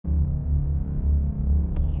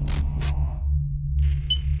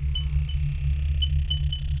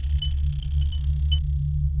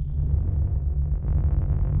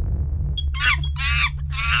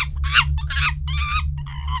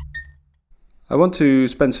I want to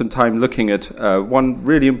spend some time looking at one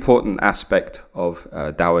really important aspect of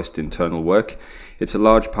Taoist internal work. It's a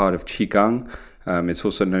large part of Qigong. It's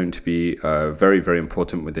also known to be very, very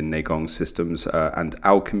important within Neigong systems and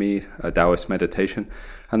alchemy, Taoist meditation,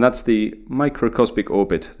 and that's the microcosmic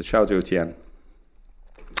orbit, the Xiaojiu Tian.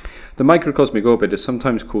 The microcosmic orbit is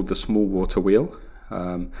sometimes called the small water wheel,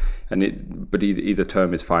 but either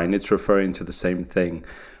term is fine. It's referring to the same thing.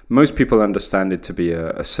 Most people understand it to be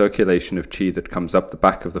a circulation of qi that comes up the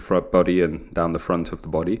back of the front body and down the front of the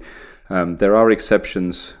body. There are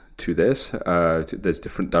exceptions to this. There's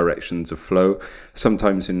different directions of flow.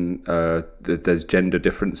 Sometimes there's gender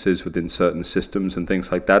differences within certain systems and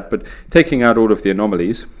things like that. But taking out all of the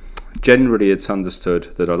anomalies, generally it's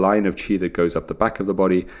understood that a line of qi that goes up the back of the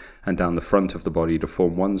body and down the front of the body to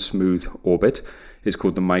form one smooth orbit is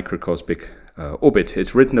called the microcosmic orbit.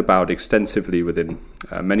 It's written about extensively within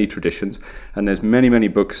many traditions, and there's many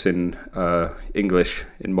books in English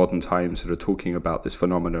in modern times that are talking about this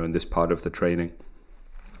phenomena and this part of the training.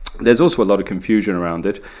 There's also a lot of confusion around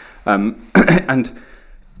it, and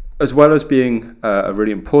as well as being a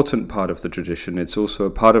really important part of the tradition, it's also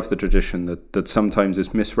a part of the tradition that sometimes is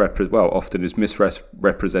often is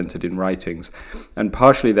misrepresented in writings, and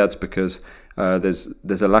partially that's because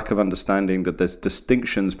there's a lack of understanding that there's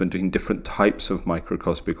distinctions between different types of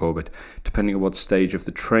microcosmic orbit, depending on what stage of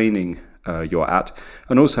the training you're at,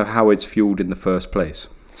 and also how it's fueled in the first place.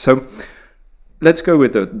 So let's go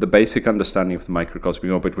with the basic understanding of the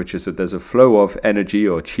microcosmic orbit, which is that there's a flow of energy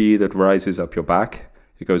or qi that rises up your back.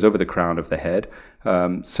 It goes over the crown of the head.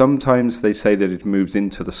 Sometimes they say that it moves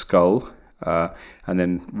into the skull and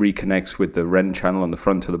then reconnects with the Ren channel on the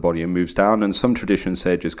front of the body and moves down. And some traditions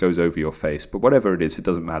say it just goes over your face. But whatever it is, it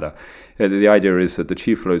doesn't matter. The idea is that the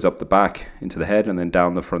qi flows up the back into the head and then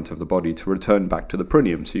down the front of the body to return back to the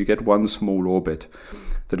perineum. So you get one small orbit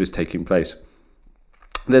that is taking place.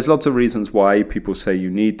 There's lots of reasons why people say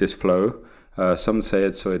you need this flow. Some say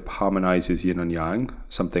it so it harmonizes yin and yang,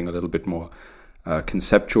 something a little bit more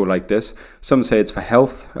conceptual like this. Some say it's for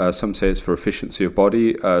health, some say it's for efficiency of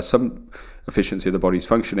body, some efficiency of the body's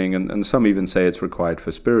functioning, and some even say it's required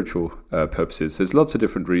for spiritual purposes. There's lots of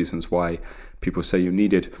different reasons why people say you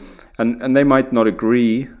need it, and they might not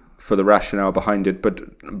agree for the rationale behind it,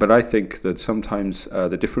 but I think that sometimes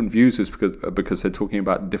the different views is because they're talking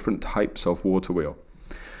about different types of water wheel.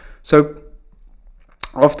 So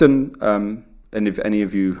often, and if any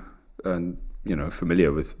of you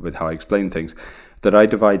familiar with how I explain things, that I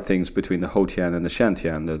divide things between the Houtian and the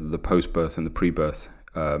Shantian, the post-birth and the pre-birth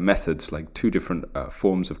methods, like two different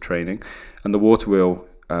forms of training. And the water wheel,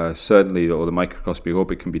 certainly, or the microcosmic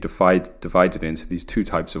orbit, can be divided into these two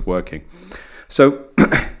types of working. So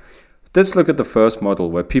let's look at the first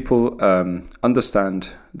model, where people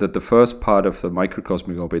understand that the first part of the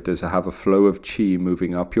microcosmic orbit is to have a flow of qi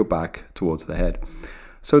moving up your back towards the head.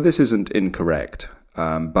 So this isn't incorrect.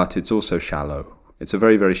 But it's also shallow. It's a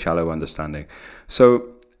very, very shallow understanding.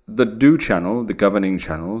 So the Du channel, the governing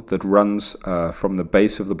channel that runs from the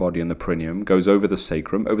base of the body and the perineum, goes over the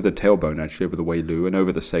sacrum, over the tailbone actually, over the Wei Lu and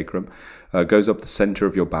over the sacrum, goes up the center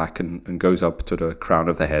of your back and goes up to the crown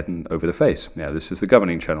of the head and over the face. Yeah, this is the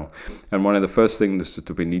governing channel. And one of the first things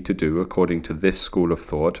that we need to do, according to this school of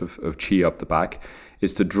thought of qi up the back,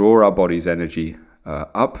 is to draw our body's energy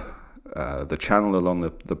up the channel along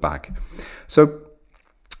the back. So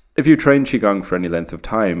if you train Qigong for any length of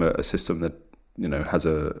time, a system that has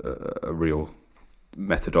a real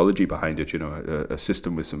methodology behind it, a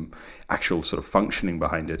system with some actual sort of functioning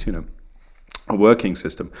behind it, a working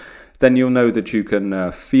system, then you'll know that you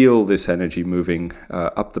can feel this energy moving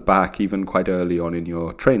up the back even quite early on in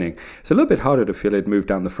your training. It's a little bit harder to feel it move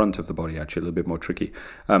down the front of the body, actually, a little bit more tricky.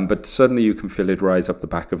 But certainly you can feel it rise up the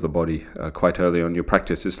back of the body quite early on in your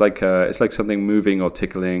practice. It's like something moving or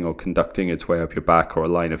tickling or conducting its way up your back, or a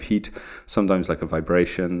line of heat, sometimes like a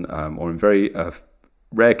vibration, or in very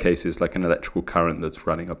rare cases like an electrical current that's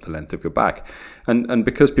running up the length of your back. And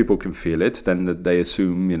because people can feel it, then they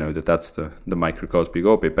assume that's the microcosmic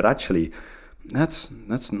orbit. But actually that's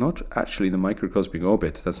not actually the microcosmic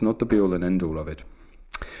orbit. That's not the be all and end all of it.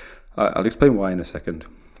 I'll explain why in a second.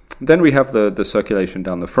 Then we have the circulation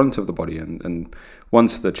down the front of the body, and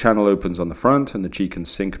once the channel opens on the front and the qi can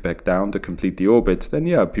sink back down to complete the orbit,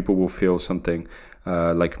 then people will feel something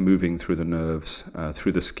like moving through the nerves,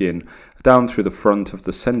 through the skin, down through the front of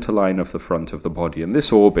the center line of the front of the body. And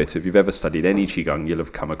this orbit, if you've ever studied any Qigong, you'll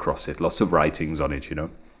have come across it. Lots of writings on it,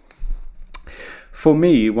 For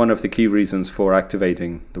me, one of the key reasons for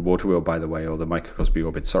activating the water wheel, by the way, or the microcosmic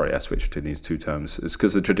orbit, sorry, I switched between these two terms, is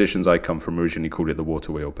because the traditions I come from originally called it the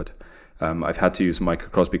water wheel, but I've had to use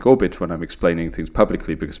microcosmic orbit when I'm explaining things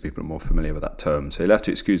publicly because people are more familiar with that term. So you'll have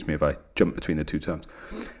to excuse me if I jump between the two terms.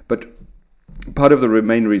 But part of the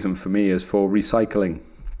main reason for me is for recycling.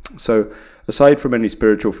 So aside from any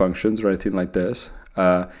spiritual functions or anything like this,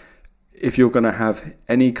 if you're going to have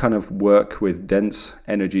any kind of work with dense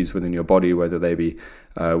energies within your body, whether they be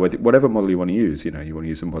whatever model you want to use, you want to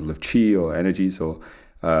use a model of chi or energies or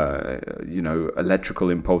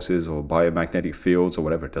electrical impulses or biomagnetic fields or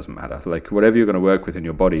whatever, it doesn't matter. Like whatever you're going to work with in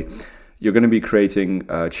your body, you're going to be creating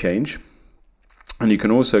change. And you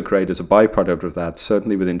can also create, as a byproduct of that,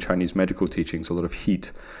 certainly within Chinese medical teachings, a lot of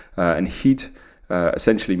heat. And heat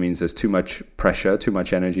essentially means there's too much pressure, too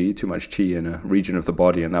much energy, too much qi in a region of the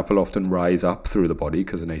body, and that will often rise up through the body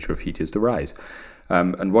because the nature of heat is to rise.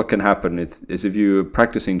 And what can happen is if you're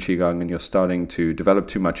practicing Qigong and you're starting to develop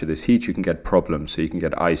too much of this heat, you can get problems. So you can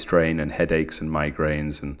get eye strain and headaches and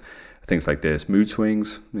migraines and things like this, mood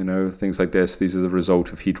swings, things like this. These are the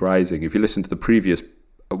result of heat rising. If you listen to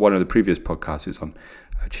one of the previous podcasts is on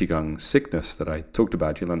Qigong sickness that I talked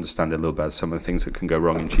about, you'll understand a little about some of the things that can go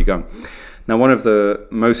wrong in Qigong. Now, one of the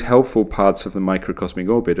most helpful parts of the microcosmic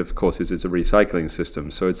orbit, of course, is it's a recycling system.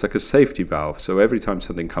 So it's like a safety valve. So every time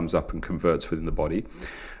something comes up and converts within the body,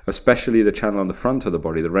 especially the channel on the front of the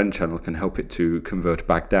body, the Ren channel, can help it to convert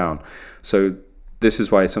back down. So this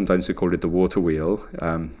is why sometimes they call it the water wheel.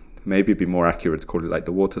 Maybe it'd be more accurate to call it like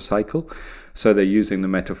the water cycle. So they're using the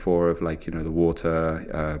metaphor of the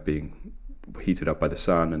water being heated up by the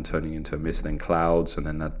sun and turning into mist, then clouds, and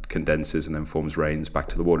then that condenses and then forms rains back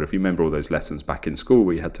to the water. If you remember all those lessons back in school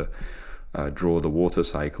where you had to draw the water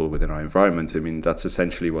cycle within our environment, I mean, that's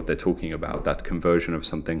essentially what they're talking about, that conversion of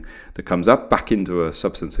something that comes up back into a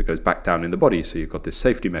substance that goes back down in the body. So you've got this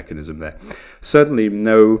safety mechanism there. Certainly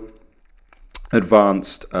no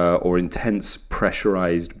advanced or intense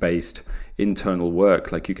pressurized based internal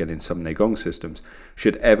work like you get in some Neigong systems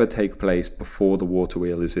should ever take place before the water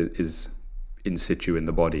wheel is in situ in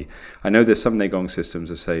the body. I know there's some Neigong systems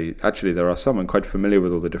that say, actually there are some, I'm quite familiar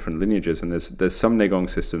with all the different lineages, and there's some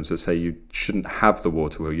Neigong systems that say you shouldn't have the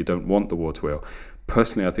water wheel, you don't want the water wheel.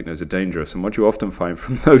 Personally, I think those are dangerous, and what you often find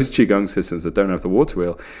from those Qigong systems that don't have the water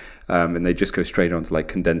wheel, and they just go straight on to like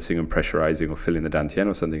condensing and pressurizing or filling the dantian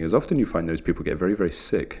or something, is often you find those people get very, very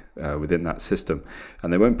sick within that system,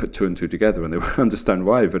 and they won't put two and two together, and they won't understand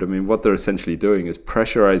why. But I mean, what they're essentially doing is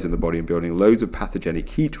pressurizing the body and building loads of pathogenic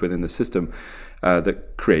heat within the system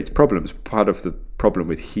that creates problems. Part of the problem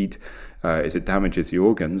with heat is it damages the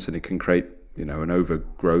organs, and it can create an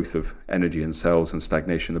overgrowth of energy and cells and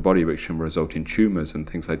stagnation in the body, which can result in tumors and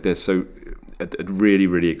things like this. So at really,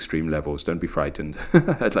 really extreme levels, don't be frightened,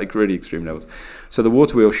 at like really extreme levels. So the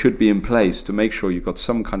water wheel should be in place to make sure you've got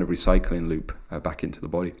some kind of recycling loop back into the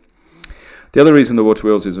body. The other reason the water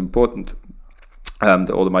wheels is important,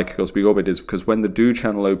 or the microcosmic orbit, is because when the Du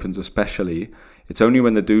channel opens especially, it's only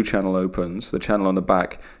when the Du channel opens, the channel on the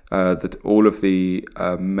back, that all of the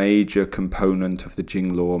major component of the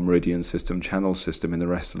Jing Law meridian system, channel system in the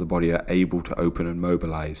rest of the body are able to open and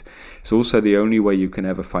mobilize. It's also the only way you can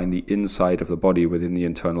ever find the inside of the body within the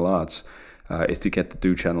internal arts, is to get the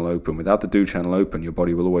Du channel open. Without the Du channel open, your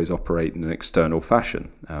body will always operate in an external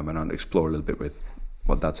fashion, and I'll explore a little bit with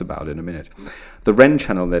what that's about in a minute. The Ren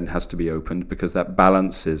channel then has to be opened because that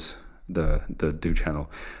balances the Du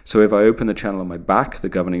channel. So if I open the channel on my back, the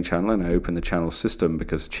governing channel, and I open the channel system,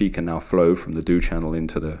 because qi can now flow from the Du channel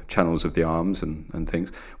into the channels of the arms and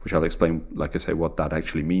things, which I'll explain, like I say, what that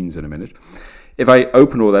actually means in a minute. If I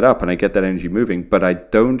open all that up and I get that energy moving, but I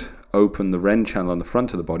don't open the Ren channel on the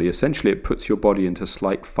front of the body, essentially it puts your body into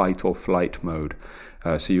slight fight or flight mode.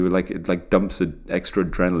 So you it dumps extra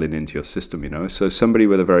adrenaline into your system, So somebody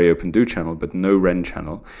with a very open Du channel but no Ren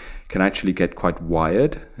channel can actually get quite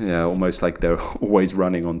wired, almost like they're always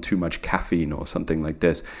running on too much caffeine or something like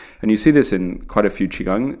this. And you see this in quite a few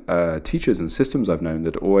Qigong teachers and systems I've known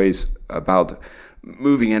that are always about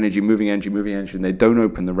moving energy, and they don't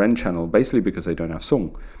open the Ren channel basically because they don't have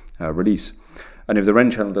Song release. And if the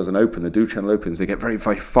Ren channel doesn't open, the Du channel opens, they get very,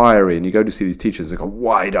 very fiery. And you go to see these teachers, they've got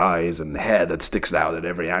wide eyes and hair that sticks out at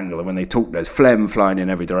every angle. And when they talk, there's phlegm flying in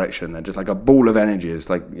every direction. They're just like a ball of energy. It's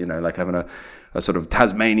like, like having a sort of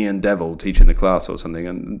Tasmanian devil teaching the class or something.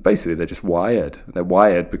 And basically, they're just wired. They're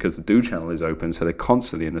wired because the Du channel is open, so they're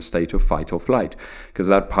constantly in a state of fight or flight, because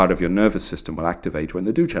that part of your nervous system will activate when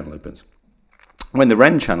the Du channel opens. When the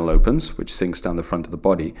Ren channel opens, which sinks down the front of the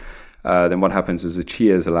body, then what happens is the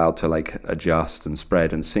qi is allowed to like adjust and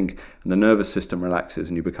spread and sync, and the nervous system relaxes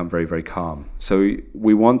and you become very, very calm. So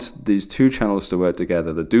we want these two channels to work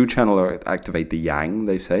together. The Du channel activate the yang,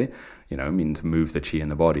 they say, mean to move the qi in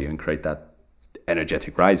the body and create that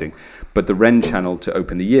energetic rising, but the Ren channel to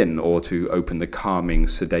open the yin, or to open the calming,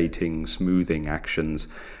 sedating, smoothing actions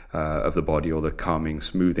of the body, or the calming,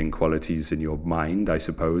 smoothing qualities in your mind, I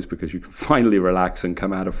suppose, because you can finally relax and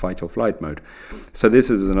come out of fight or flight mode. So this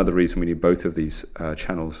is another reason we need both of these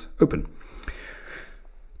channels open.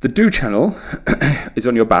 The Du channel is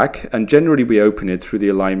on your back, and generally we open it through the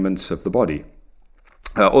alignments of the body.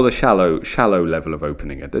 Or the shallow level of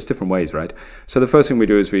opening it. There's different ways, right? So the first thing we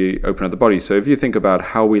do is we open up the body. So if you think about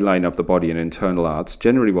how we line up the body in internal arts,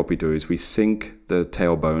 generally what we do is we sink the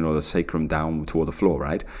tailbone or the sacrum down toward the floor,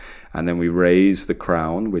 right? And then we raise the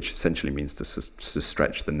crown, which essentially means to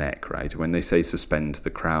stretch the neck, right? When they say suspend the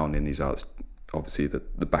crown in these arts, obviously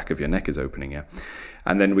the back of your neck is opening, yeah?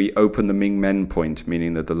 And then we open the Ming Men point,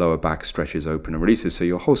 meaning that the lower back stretches open and releases. So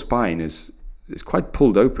your whole spine is quite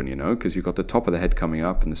pulled open, because you've got the top of the head coming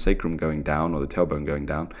up and the sacrum going down, or the tailbone going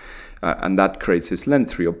down, and that creates this length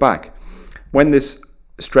through your back. When this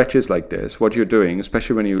stretches like this, what you're doing,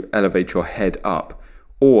 especially when you elevate your head up,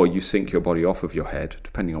 or you sink your body off of your head,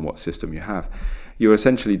 depending on what system you have, you're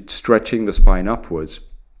essentially stretching the spine upwards.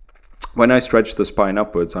 When I stretch the spine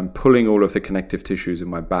upwards, I'm pulling all of the connective tissues in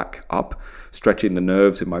my back up, stretching the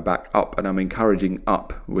nerves in my back up, and I'm encouraging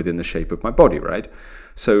up within the shape of my body, right?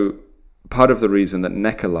 So part of the reason that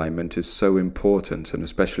neck alignment is so important, and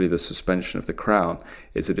especially the suspension of the crown,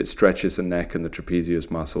 is that it stretches the neck and the trapezius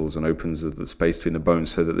muscles and opens the space between the bones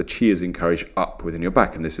so that the qi is encouraged up within your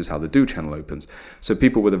back, and this is how the Du channel opens. So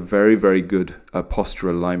people with a very, very good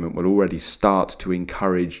postural alignment will already start to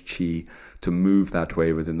encourage qi to move that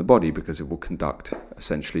way within the body, because it will conduct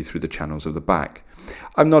essentially through the channels of the back.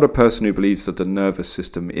 I'm not a person who believes that the nervous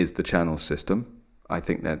system is the channel system. I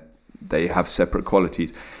think that they have separate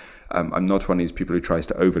qualities. I'm not one of these people who tries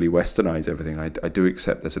to overly westernize everything. I do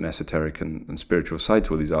accept there's an esoteric and spiritual side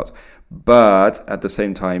to all these arts. But at the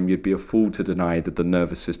same time, you'd be a fool to deny that the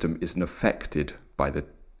nervous system isn't affected by the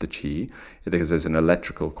qi, because there's an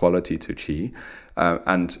electrical quality to qi.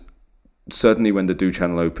 And certainly when the Du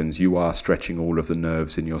channel opens, you are stretching all of the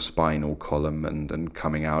nerves in your spinal column and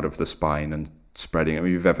coming out of the spine and spreading. I mean,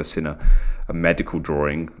 if you've ever seen a medical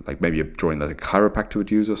drawing, like maybe a drawing that a chiropractor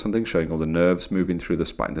would use or something, showing all the nerves moving through the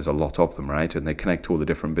spine. There's a lot of them, right? And they connect to all the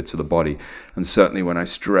different bits of the body. And certainly when I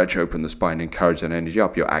stretch open the spine, encourage that energy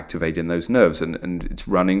up, you're activating those nerves, and it's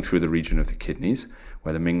running through the region of the kidneys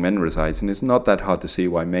where the Ming Men resides. And it's not that hard to see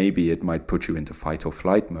why maybe it might put you into fight or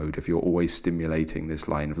flight mode if you're always stimulating this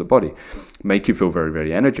line of the body. Make you feel very,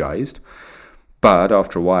 very energized. But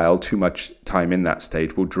after a while, too much time in that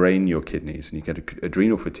state will drain your kidneys, and you get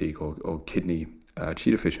adrenal fatigue or kidney qi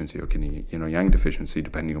deficiency or kidney yang deficiency,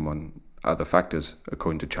 depending on other factors,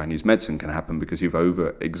 according to Chinese medicine, can happen because you've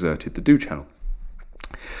overexerted the Du channel.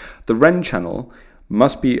 The Ren channel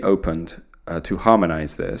must be opened to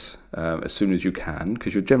harmonize this as soon as you can,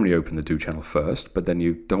 because you generally open the Du channel first, but then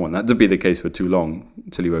you don't want that to be the case for too long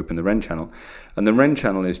until you open the Ren channel. And the Ren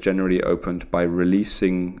channel is generally opened by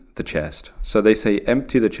releasing the chest. So they say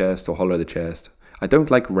empty the chest or hollow the chest. I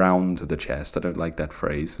don't like round the chest. I don't like that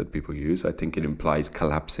phrase that people use. I think it implies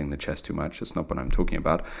collapsing the chest too much. That's not what I'm talking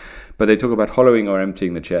about. But they talk about hollowing or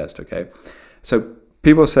emptying the chest, okay? So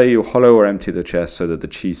people say you hollow or empty the chest so that the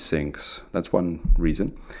qi sinks. That's one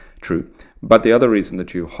reason. True. But the other reason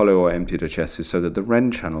that you hollow or empty the chest is so that the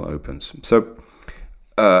Ren channel opens. So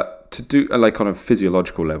to do, like on a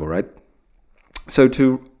physiological level, right? So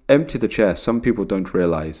to empty the chest, some people don't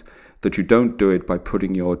realize that you don't do it by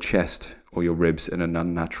putting your chest or your ribs in an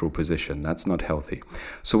unnatural position. That's not healthy.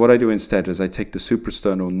 So what I do instead is I take the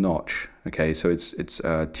suprasternal notch. Okay, so it's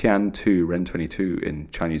Tian 2, Ren 22 in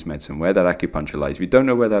Chinese medicine, where that acupuncture lies. If you don't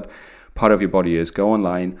know where that part of your body is, go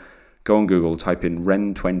online, go on Google, type in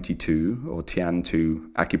Ren 22 or Tian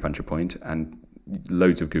 2 acupuncture point, and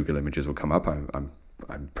loads of Google images will come up. I'm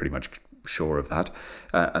pretty much sure of that.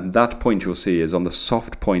 And that point you'll see is on the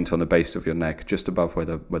soft point on the base of your neck, just above where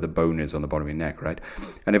the bone is on the bottom of your neck, right?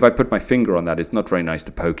 And if I put my finger on that, it's not very nice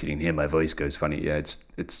to poke. You can hear my voice goes funny. Yeah,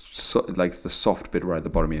 it's like the soft bit right at the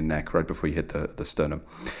bottom of your neck, right before you hit the sternum.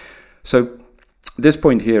 So this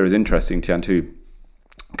point here is interesting, Tian 2,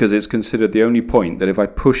 because it's considered the only point that if I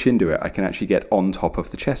push into it, I can actually get on top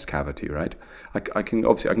of the chest cavity, right? I can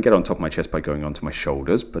get on top of my chest by going onto my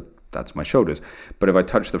shoulders, but that's my shoulders. But if I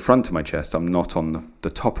touch the front of my chest, I'm not on the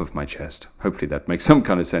top of my chest. Hopefully that makes some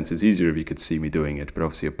kind of sense. It's easier if you could see me doing it, but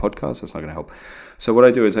obviously a podcast, that's not going to help. So what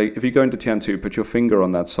I do is, if you go into Tian 2, put your finger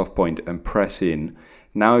on that soft point and press in,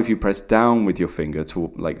 Now if you press down with your finger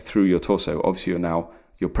to like through your torso, obviously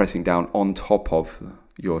you're pressing down on top of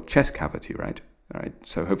your chest cavity, right? All right.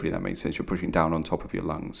 So hopefully that makes sense. You're pushing down on top of your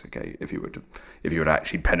lungs, okay, if you were to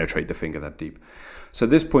actually penetrate the finger that deep. So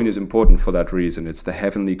this point is important for that reason. It's the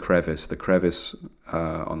heavenly crevice, the crevice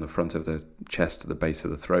on the front of the chest, at the base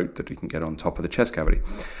of the throat, that you can get on top of the chest cavity.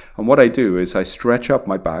 And what I do is I stretch up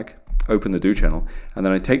my back, open the Du channel, and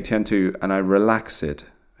then I take Tian-Tu and I relax it.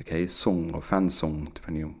 Okay, song or fan song,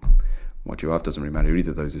 depending on what you have, doesn't really matter.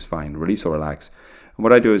 Either of those is fine. Release or relax. And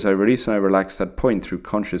what I do is I release and I relax that point through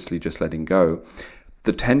consciously just letting go.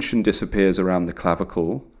 The tension disappears around the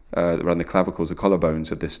clavicle, around the clavicles, the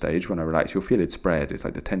collarbones at this stage. When I relax, you'll feel it spread. It's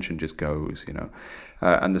like the tension just goes,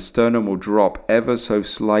 and the sternum will drop ever so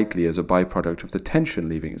slightly as a byproduct of the tension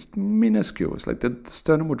leaving. It's minuscule. It's like the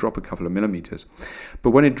sternum will drop a couple of millimeters. But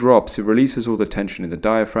when it drops, it releases all the tension in the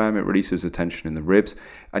diaphragm, it releases the tension in the ribs,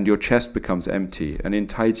 and your chest becomes empty. And in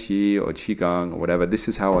Tai Chi or Qigong or whatever, this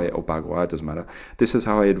is how or Bagua, it doesn't matter, this is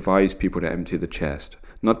how I advise people to empty the chest.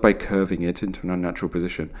 Not by curving it into an unnatural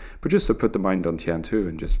position, but just to put the mind on Tian-Tu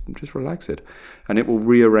and just relax it. And it will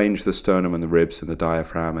rearrange the sternum and the ribs and the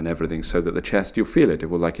diaphragm and everything so that the chest, you'll feel it.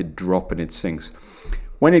 It will like it drop and it sinks.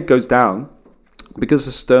 When it goes down, because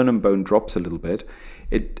the sternum bone drops a little bit,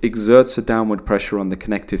 it exerts a downward pressure on the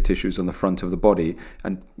connective tissues on the front of the body,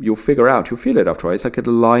 and you'll feel it after a while. It's like it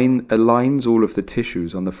aligns all of the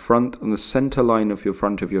tissues on the center line of your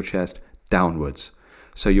front of your chest downwards.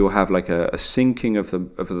 So you'll have like a sinking of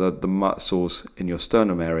the muscles in your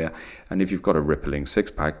sternum area. And if you've got a rippling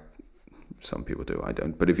six-pack, some people do, I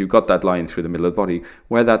don't. But if you've got that line through the middle of the body,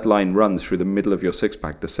 where that line runs through the middle of your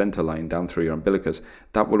six-pack, the center line down through your umbilicus,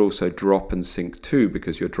 that will also drop and sink too,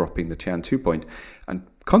 because you're dropping the Tian-Tu point. And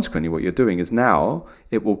consequently, what you're doing is now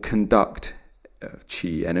it will conduct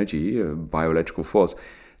qi energy, bioelectrical force,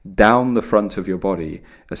 down the front of your body,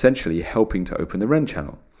 essentially helping to open the Ren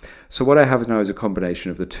channel. So what I have now is a combination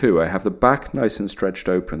of the two. I have the back nice and stretched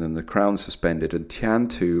open and the crown suspended, and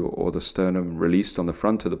Tian-Tu, or the sternum, released on the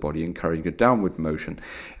front of the body, encouraging a downward motion.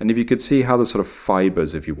 And if you could see how the sort of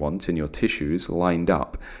fibers, if you want, in your tissues lined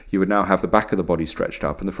up, you would now have the back of the body stretched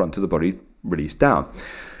up and the front of the body released down.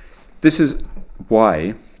 This is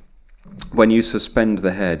why when you suspend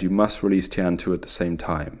the head, you must release Tian-Tu at the same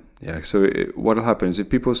time. Yeah, so what will happen is if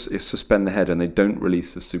people suspend the head and they don't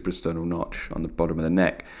release the suprasternal notch on the bottom of the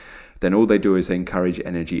neck, then all they do is they encourage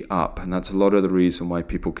energy up. And that's a lot of the reason why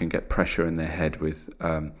people can get pressure in their head with,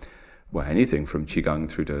 anything from Qigong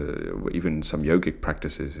through to even some yogic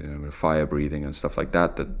practices, fire breathing and stuff like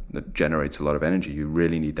that generates a lot of energy. You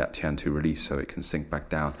really need that Tian-Tu release so it can sink back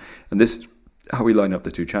down. And this is how we line up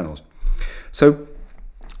the two channels. So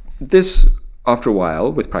this, after a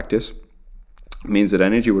while, with practice, means that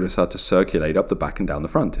energy will start to circulate up the back and down the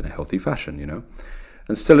front in a healthy fashion,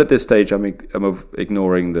 And still at this stage, I'm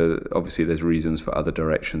ignoring obviously there's reasons for other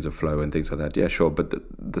directions of flow and things like that. Yeah, sure, but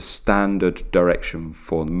the standard direction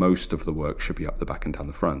for most of the work should be up the back and down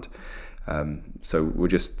the front. So we'll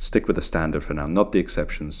just stick with the standard for now, not the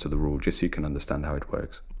exceptions to the rule, just so you can understand how it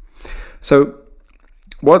works. So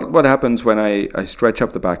what happens when I stretch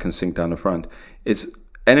up the back and sink down the front is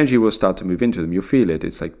energy will start to move into them. You'll feel it.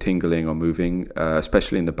 It's like tingling or moving,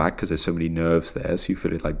 especially in the back because there's so many nerves there. So you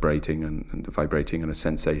feel it like vibrating and vibrating and a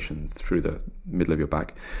sensation through the middle of your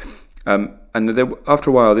back. And then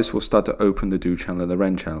after a while, this will start to open the Du channel and the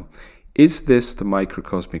Ren channel. Is this the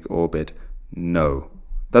microcosmic orbit? No.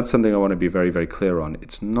 That's something I want to be very, very clear on.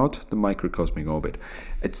 It's not the microcosmic orbit.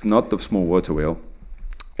 It's not the small water wheel.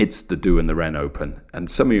 It's the Du and the Ren open.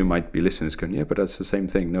 And some of you might be listeners going, yeah, but that's the same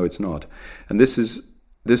thing. No, it's not. And this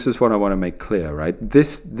is what I want to make clear, right?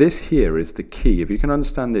 This here is the key. If you can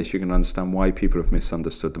understand this, you can understand why people have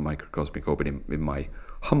misunderstood the microcosmic orbit, in my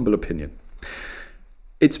humble opinion.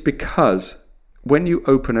 It's because when you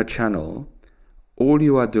open a channel, all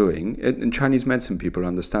you are doing, and Chinese medicine people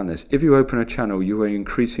understand this, if you open a channel, you are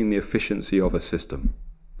increasing the efficiency of a system,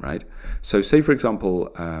 right? So say, for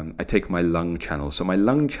example, I take my lung channel. So my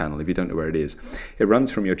lung channel, if you don't know where it is, it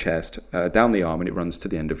runs from your chest down the arm and it runs to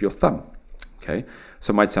the end of your thumb. Okay,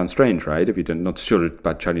 so it might sound strange, right? If you're not sure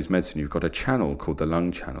about Chinese medicine, you've got a channel called the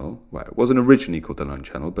lung channel. Well, it wasn't originally called the lung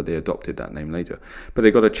channel, but they adopted that name later. But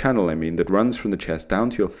they got a channel, that runs from the chest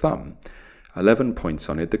down to your thumb, 11 points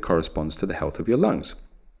on it that corresponds to the health of your lungs.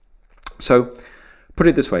 So, put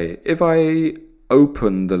it this way, if I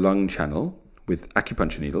open the lung channel with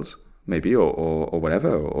acupuncture needles, maybe, or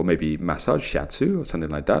whatever, or maybe massage shiatsu or something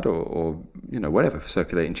like that, or whatever,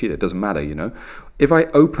 circulating qi, it doesn't matter, If I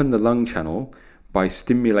open the lung channel by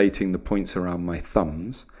stimulating the points around my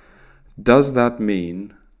thumbs, does that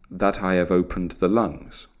mean that I have opened the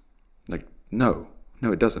lungs? No,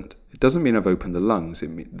 No, it doesn't. It doesn't mean I've opened the lungs,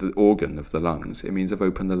 the organ of the lungs. It means I've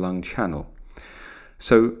opened the lung channel.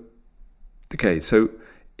 So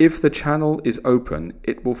if the channel is open,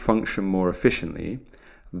 it will function more efficiently.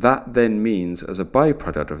 That then means, as a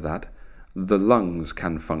byproduct of that, the lungs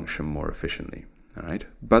can function more efficiently. All right?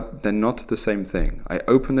 But they're not the same thing. I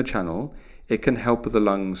open the channel, it can help the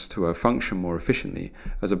lungs to function more efficiently.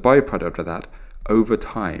 As a byproduct of that, over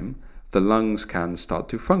time, the lungs can start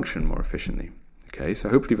to function more efficiently. Okay, so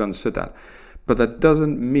hopefully you've understood that. But that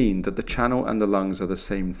doesn't mean that the channel and the lungs are the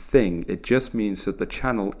same thing. It just means that the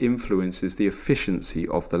channel influences the efficiency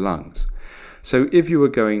of the lungs. So if you were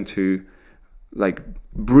going to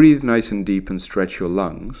breathe nice and deep and stretch your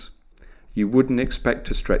lungs, you wouldn't expect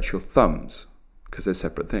to stretch your thumbs because they're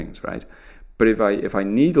separate things, right? But if I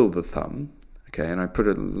needle the thumb, okay, and I put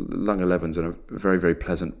a lung 11s on a very, very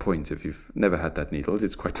pleasant point. If you've never had that needled,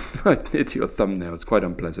 it's quite near to your thumbnail. It's quite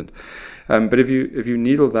unpleasant. But if you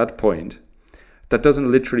needle that point, that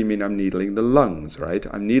doesn't literally mean I'm needling the lungs, right?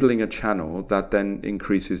 I'm needling a channel that then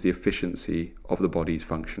increases the efficiency of the body's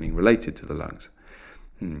functioning related to the lungs.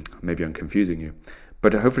 Maybe I'm confusing you.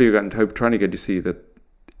 But hopefully you're trying to get to see that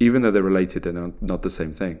even though they're related, they're not the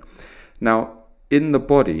same thing. Now, in the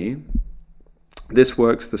body, this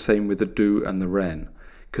works the same with the Du and the Ren,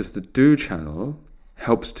 because the Du channel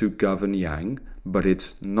helps to govern Yang, but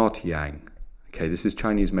it's not Yang. Okay, this is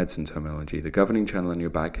Chinese medicine terminology. The governing channel on your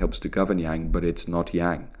back helps to govern Yang, but it's not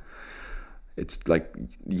Yang. It's like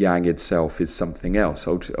Yang itself is something else.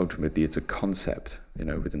 Ultimately, it's a concept,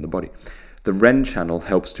 within the body. The Ren channel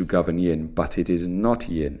helps to govern Yin, but it is not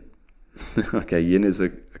Yin. Okay, Yin is a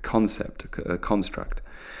concept, a construct.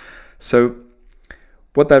 So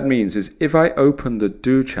what that means is if I open the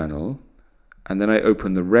Du channel and then I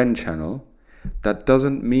open the Ren channel, that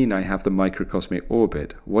doesn't mean I have the microcosmic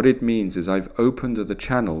orbit. What it means is I've opened the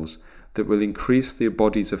channels that will increase the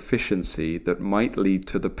body's efficiency that might lead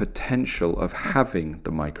to the potential of having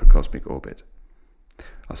the microcosmic orbit.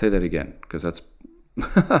 I'll say that again because that's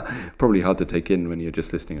probably hard to take in when you're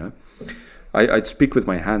just listening. Huh? I'd speak with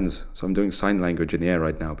my hands, so I'm doing sign language in the air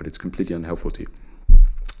right now, but it's completely unhelpful to you.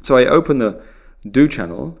 So I open the Du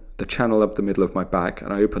channel, the channel up the middle of my back,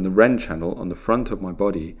 and I open the Ren channel on the front of my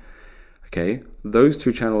body. Okay, those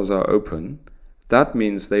two channels are open. That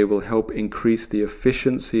means they will help increase the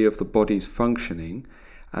efficiency of the body's functioning,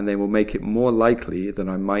 and they will make it more likely that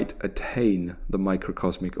I might attain the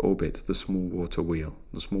microcosmic orbit, the small water wheel,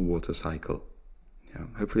 the small water cycle. Yeah,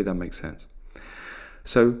 hopefully that makes sense.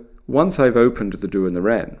 So once I've opened the Du and the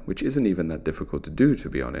Ren, which isn't even that difficult to do, to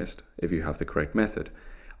be honest, if you have the correct method,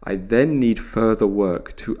 I then need further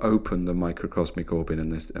work to open the microcosmic orbit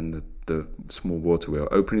and the small water wheel.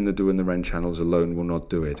 Opening the Du and the Ren channels alone will not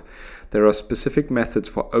do it. There are specific methods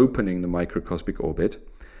for opening the microcosmic orbit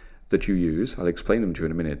that you use. I'll explain them to you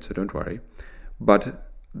in a minute, so don't worry. But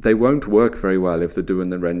they won't work very well if the Du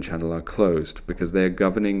and the Ren channel are closed because they're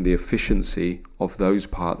governing the efficiency of those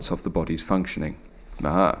parts of the body's functioning.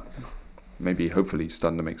 Maybe hopefully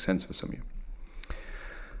starting to make sense for some of you.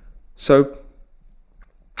 So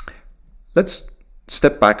let's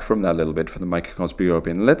step back from that a little bit, from the microcosmic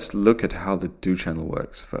orbit, and let's look at how the Du channel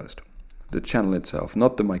works first. The channel itself,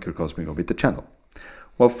 not the microcosmic orbit, the channel.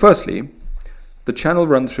 Well, firstly, the channel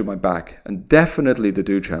runs through my back, and definitely the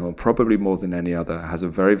Du channel, probably more than any other, has a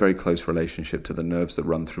very, very close relationship to the nerves that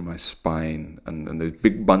run through my spine and those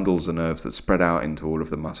big bundles of nerves that spread out into all of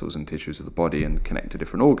the muscles and tissues of the body and connect to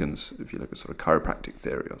different organs, if you look at sort of chiropractic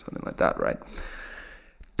theory or something like that, right?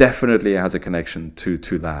 Definitely has a connection to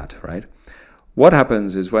that, right? What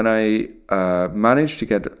happens is when I manage to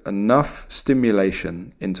get enough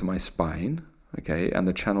stimulation into my spine, okay, and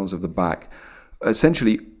the channels of the back,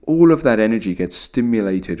 essentially all of that energy gets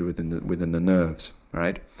stimulated within the nerves,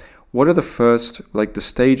 right? What are the first, the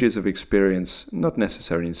stages of experience, not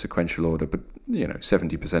necessarily in sequential order, but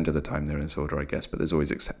 70% of the time they're in this order, I guess, but there's always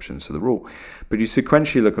exceptions to the rule. But you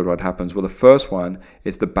sequentially look at what happens. Well, the first one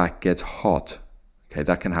is the back gets hot. Okay,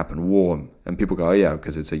 that can happen, warm. And people go, oh yeah,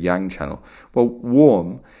 because it's a Yang channel. Well,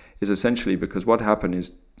 warm is essentially because what happened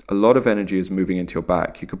is a lot of energy is moving into your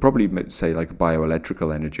back. You could probably say like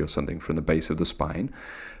bioelectrical energy or something from the base of the spine.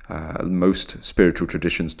 Most spiritual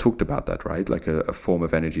traditions talked about that, right? Like a form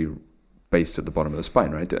of energy based at the bottom of the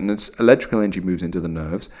spine, right? And this electrical energy moves into the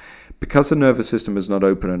nerves. Because the nervous system is not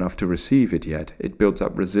open enough to receive it yet, it builds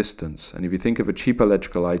up resistance. And if you think of a cheap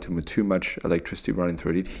electrical item with too much electricity running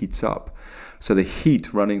through it, it heats up. So the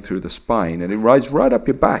heat running through the spine, and it rides right up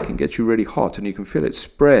your back and gets you really hot, and you can feel it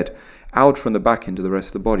spread out from the back into the rest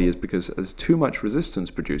of the body is because there's too much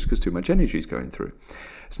resistance produced because too much energy is going through.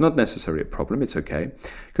 It's not necessarily a problem, it's okay.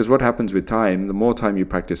 Because what happens with time, the more time you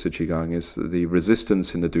practice the Qigong, is the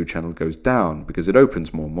resistance in the Du channel goes down because it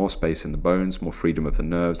opens more space in the bones, more freedom of the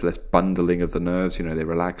nerves, less bundling of the nerves. They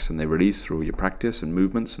relax and they release through your practice and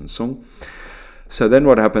movements and sung. So then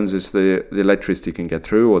what happens is the electricity can get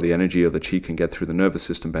through, or the energy or the Qi can get through the nervous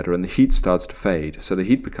system better, and the heat starts to fade. So the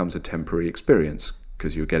heat becomes a temporary experience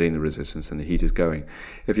because you're getting the resistance and the heat is going.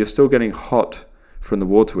 If you're still getting hot from the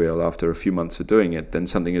water wheel after a few months of doing it, then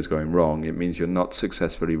something is going wrong. It means you're not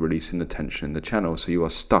successfully releasing the tension in the channel, so you are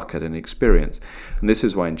stuck at an experience. And this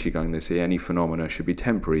is why in Qigong they say any phenomena should be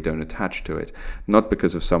temporary, don't attach to it. Not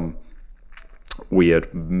because of some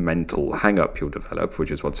weird mental hang-up you'll develop, which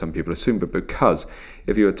is what some people assume, but because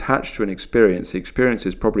if you attach to an experience, the experience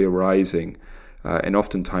is probably arising and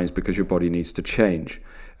oftentimes because your body needs to change.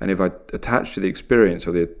 And if I attach to the experience,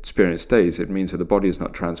 or the experience stays, it means that the body is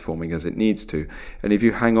not transforming as it needs to. And if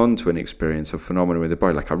you hang on to an experience of phenomena with the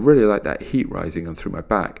body, like I really like that heat rising on through my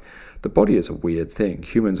back, the body is a weird thing.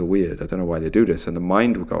 Humans are weird. I don't know why they do this. And the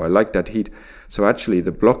mind will go, I like that heat. So actually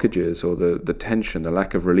the blockages or the tension, the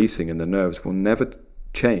lack of releasing in the nerves will never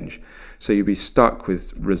change. So you'll be stuck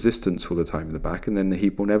with resistance all the time in the back, and then the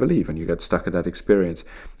heat will never leave, and you get stuck at that experience.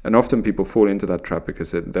 And often people fall into that trap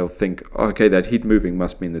because they'll think, okay, that heat moving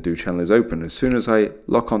must mean the Du channel is open. As soon as I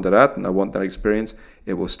lock onto that and I want that experience,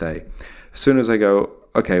 it will stay. As soon as I go,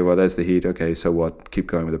 okay, well, there's the heat, okay, so what? Keep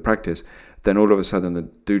going with the practice. Then all of a sudden the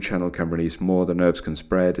Du channel can release more, the nerves can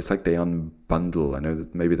spread. It's like they unbundle. I know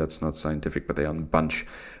that maybe that's not scientific, but they unbunch,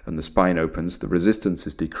 and the spine opens, the resistance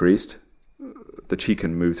is decreased. The Qi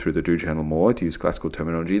can move through the Du channel more, to use classical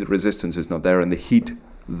terminology. The resistance is not there, and the heat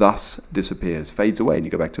thus disappears, fades away, and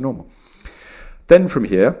you go back to normal. Then from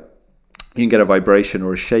here, you can get a vibration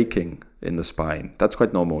or a shaking in the spine. That's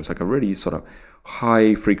quite normal. It's like a really sort of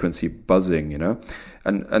high frequency buzzing,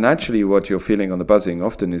 and actually what you're feeling on the buzzing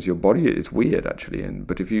often is your body. It's weird actually,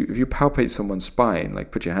 but if you palpate someone's spine,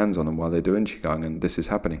 like put your hands on them while they're doing Qigong and this is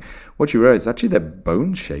happening, what you realize is actually their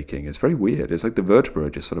bones shaking. It's very weird. It's like the vertebrae are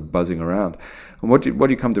just sort of buzzing around, and what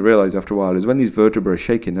you come to realize after a while is when these vertebrae are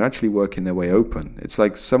shaking, they're actually working their way open. It's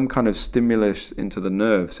like some kind of stimulus into the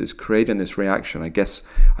nerves is creating this reaction.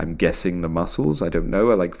 I'm guessing the muscles, I don't know,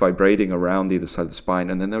 are like vibrating around either side of the spine,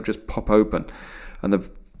 and then they'll just pop open, and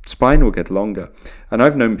the spine will get longer. And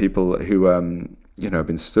I've known people who have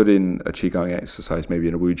been studying a Qigong exercise, maybe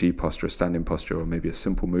in a Wu Ji posture, a standing posture, or maybe a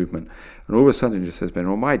simple movement, and all of a sudden just there's been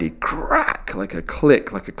an almighty crack, like a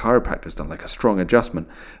click, like a chiropractor's done, like a strong adjustment,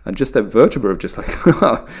 and just their vertebrae have just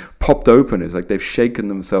like popped open. It's like they've shaken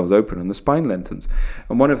themselves open, and the spine lengthens.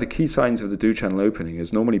 And one of the key signs of the Du channel opening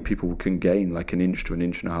is normally people can gain like an inch to an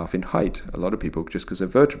inch and a half in height. A lot of people, just because their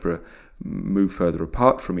vertebrae move further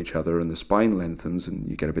apart from each other and the spine lengthens and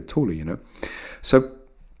you get a bit taller, So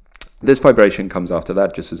this vibration comes after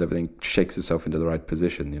that, just as everything shakes itself into the right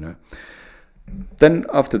position, Then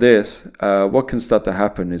after this, what can start to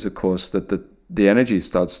happen is, of course, that the energy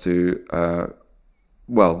starts to,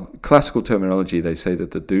 classical terminology, they say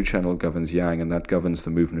that the Du channel governs Yang, and that governs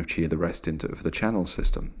the movement of Qi, the rest of the channel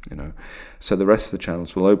system, So the rest of the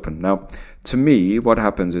channels will open. Now, to me, what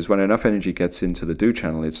happens is when enough energy gets into the Du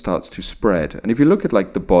channel, it starts to spread. And if you look at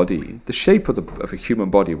like the body, the shape of a human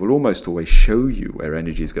body will almost always show you where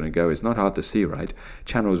energy is going to go. It's not hard to see, right?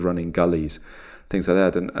 Channels running gullies, things like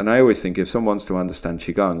that. And I always think if someone wants to understand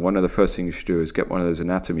Qigong, one of the first things you should do is get one of those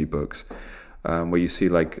anatomy books, where you see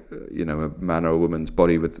a man or a woman's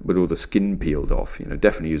body with all the skin peeled off.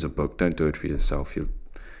 Definitely use a book. Don't do it for yourself. You'll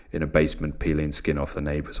in a basement peeling skin off the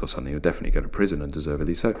neighbours or something. You'll definitely go to prison and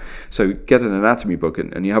deservedly so. So get an anatomy book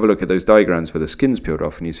and you have a look at those diagrams where the skin's peeled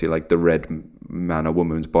off and you see like the red man or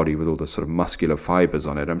woman's body with all the sort of muscular fibres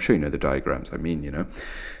on it. I'm sure you know the diagrams.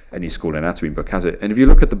 Any school anatomy book has it. And if you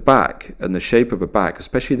look at the back and the shape of a back,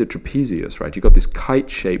 especially the trapezius, right, you've got this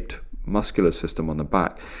kite-shaped muscular system on the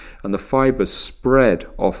back, and the fibers spread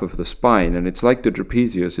off of the spine, and it's like the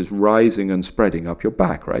trapezius is rising and spreading up your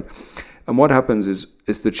back, right? And what happens is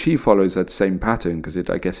the Qi follows that same pattern because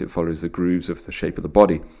I guess it follows the grooves of the shape of the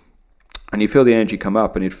body. And you feel the energy come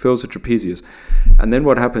up and it fills the trapezius. And then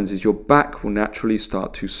what happens is your back will naturally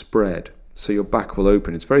start to spread. So your back will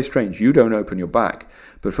open. It's very strange. You don't open your back.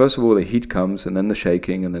 But first of all, the heat comes, and then the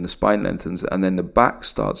shaking, and then the spine lengthens, and then the back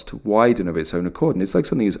starts to widen of its own accord. And it's like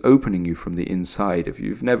something is opening you from the inside. If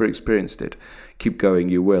you've never experienced it, keep going,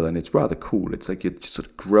 you will. And it's rather cool. It's like you're just sort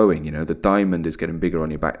of growing, the diamond is getting bigger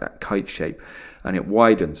on your back, that kite shape, and it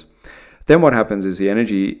widens. Then what happens is the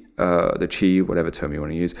energy, the Qi, whatever term you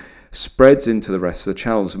want to use, spreads into the rest of the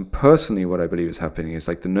channels. And personally, what I believe is happening is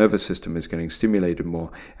like the nervous system is getting stimulated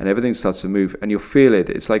more and everything starts to move and you'll feel it.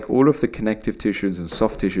 It's like all of the connective tissues and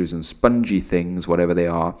soft tissues and spongy things, whatever they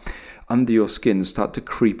are, under your skin start to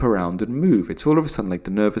creep around and move. It's all of a sudden like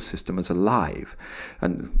the nervous system is alive.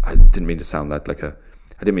 And I didn't mean to sound that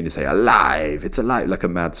I didn't mean to say alive. It's alive, like a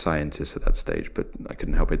mad scientist at that stage, but I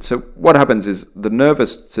couldn't help it. So what happens is the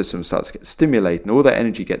nervous system starts to get stimulated and all that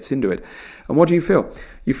energy gets into it. And what do you feel?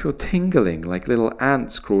 You feel tingling, like little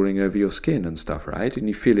ants crawling over your skin and stuff, right? And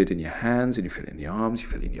you feel it in your hands, and you feel it in the arms, you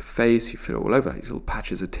feel it in your face, you feel it all over. These little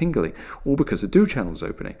patches of tingling, all because the DO channel's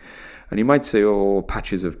opening. And you might say, oh,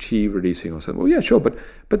 patches of chi releasing or something. Well, yeah, sure, but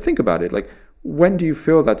think about it. Like, when do you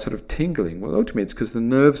feel that sort of tingling? Well, ultimately, it's because the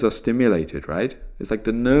nerves are stimulated, right? It's like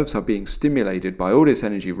the nerves are being stimulated by all this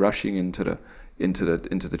energy rushing into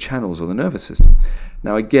the channels of the nervous system.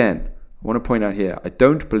 Now, again, I want to point out here, I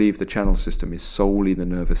don't believe the channel system is solely the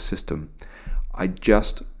nervous system. I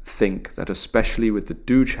just think that especially with the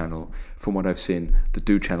DO channel, from what I've seen, the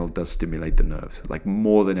DO channel does stimulate the nerves, like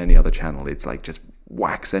more than any other channel. It's like just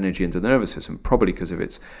whacks energy into the nervous system, probably because of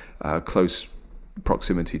its close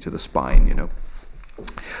proximity to the spine, you know.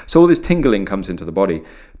 So all this tingling comes into the body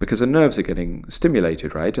because the nerves are getting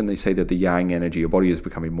stimulated, right? And they say that the yang energy, your body is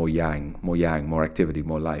becoming more yang, more activity,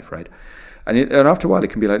 more life, right? And after a while, it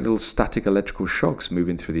can be like little static electrical shocks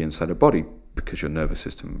moving through the inside of the body because your nervous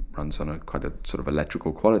system runs on quite a sort of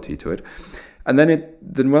electrical quality to it. And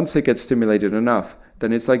then once it gets stimulated enough,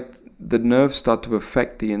 then it's like the nerves start to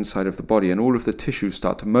affect the inside of the body and all of the tissues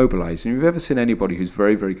start to mobilize. And if you've ever seen anybody who's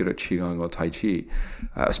very, very good at Qigong or Tai Chi,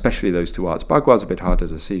 especially those two arts, Bagua's a bit harder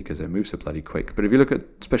to see because they move so bloody quick. But if you look at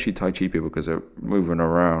especially Tai Chi people, because they're moving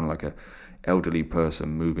around like a elderly person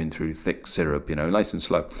moving through thick syrup, you know, nice and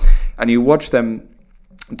slow. And you watch them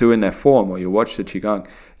doing their form or you watch the Qigong,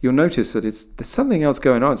 you'll notice that there's something else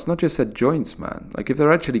going on. It's not just their joints, man. Like if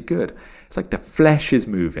they're actually good, it's like the flesh is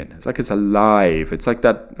moving. It's like it's alive. It's like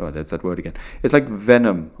that, oh, there's that word again. It's like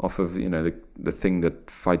Venom off of, you know, the thing that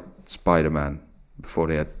fight Spider-Man before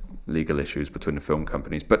they had legal issues between the film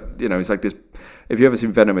companies. But, you know, it's like this, if you've ever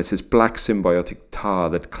seen Venom, it's this black symbiotic tar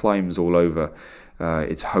that climbs all over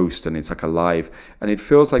its host and it's like alive and it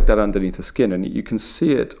feels like that underneath the skin and you can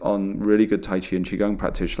see it on really good Tai Chi and Qigong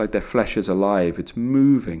practitioners, like their flesh is alive, it's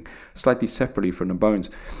moving slightly separately from the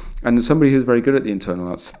bones. And somebody who's very good at the internal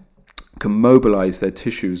arts can mobilize their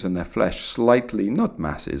tissues and their flesh slightly, not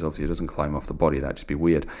masses, obviously it doesn't climb off the body, that'd just be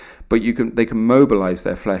weird, but they can mobilize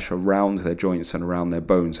their flesh around their joints and around their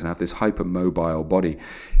bones and have this hypermobile body.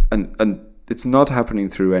 And it's not happening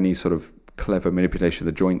through any sort of clever manipulation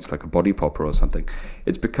of the joints like a body popper or something.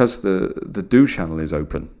 It's because the DO channel is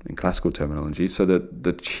open in classical terminology, so that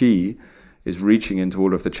the chi is reaching into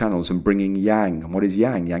all of the channels and bringing yang. And what is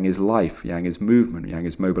yang? Yang is life, yang is movement, yang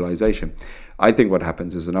is mobilization. I think what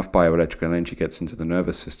happens is enough bioelectrical energy gets into the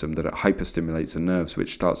nervous system that it hyperstimulates the nerves,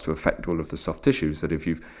 which starts to affect all of the soft tissues, that if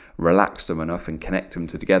you've relaxed them enough and connect them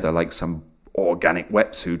together like some organic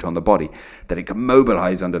wetsuit on the body, that it can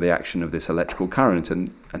mobilize under the action of this electrical current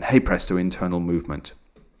and hey presto, internal movement.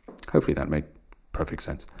 Hopefully that made perfect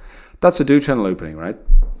sense. That's a DO channel opening, right?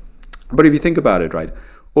 But if you think about it, right,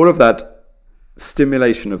 all of that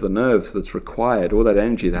stimulation of the nerves that's required, all that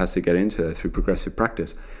energy that has to get into there through progressive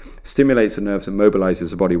practice, stimulates the nerves and mobilizes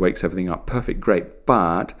the body, wakes everything up. Perfect, great.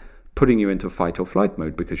 But putting you into fight or flight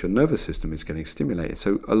mode because your nervous system is getting stimulated.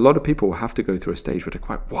 So a lot of people have to go through a stage where they're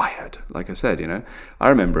quite wired. Like I said, you know, I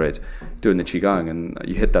remember it doing the Qigong and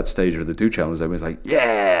you hit that stage of the DO channels. Everyone's like,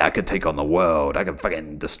 yeah, I could take on the world. I could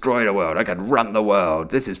fucking destroy the world. I could run the world.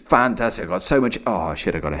 This is fantastic. I got so much. Oh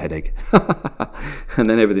shit, I got a headache. And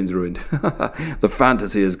then everything's ruined. The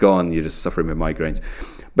fantasy is gone. You're just suffering with migraines.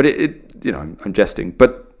 But it you know, I'm jesting.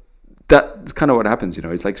 But that's kind of what happens, you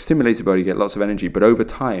know. It's like stimulates the body, you get lots of energy, but over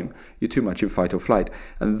time, you're too much in fight or flight.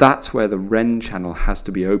 And that's where the REN channel has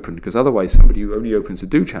to be opened, because otherwise somebody who only opens the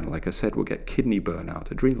DO channel, like I said, will get kidney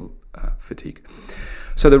burnout, adrenal fatigue.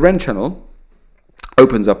 So the REN channel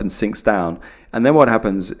opens up and sinks down. And then what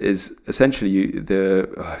happens is essentially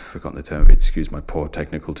I've forgotten the term, excuse my poor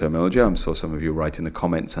technical terminology. I'm sure some of you write in the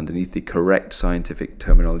comments underneath the correct scientific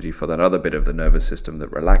terminology for that other bit of the nervous system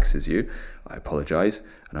that relaxes you. I apologize.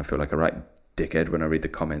 And I feel like a right dickhead when I read the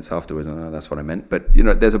comments afterwards. And that's what I meant. But, you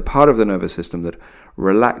know, there's a part of the nervous system that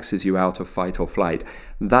relaxes you out of fight or flight.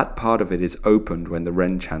 That part of it is opened when the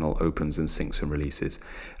REN channel opens and sinks and releases.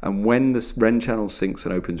 And when this REN channel sinks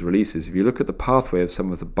and opens, releases, if you look at the pathway of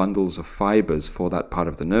some of the bundles of fibers for that part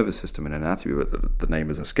of the nervous system in anatomy, but the name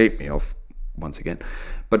has escaped me off once again,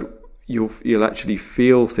 but you'll actually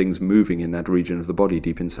feel things moving in that region of the body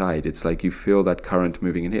deep inside. It's like you feel that current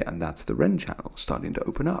moving in here, and that's the Ren channel starting to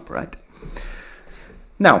open up, right?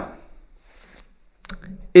 Now,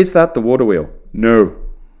 is that the water wheel? No.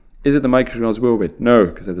 Is it the microcosmic orbit? No,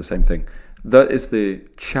 because they're the same thing. That is the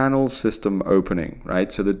channel system opening,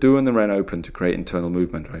 right? So the Do and the Ren open to create internal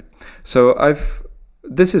movement, right? So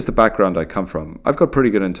this is the background I come from. I've got pretty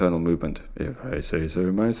good internal movement, if I say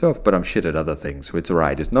so myself, but I'm shit at other things, so it's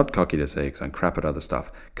alright. It's not cocky to say, because I'm crap at other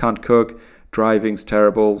stuff. Can't cook, driving's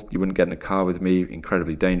terrible, you wouldn't get in a car with me,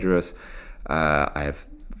 incredibly dangerous. I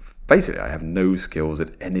have no skills at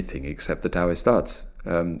anything except the Taoist arts.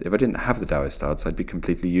 If I didn't have the Taoist arts, I'd be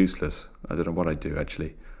completely useless. I don't know what I'd do,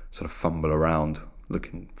 actually. Sort of fumble around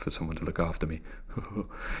looking for someone to look after me.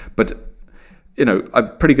 But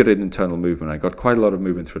I'm pretty good at internal movement. I got quite a lot of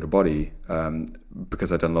movement through the body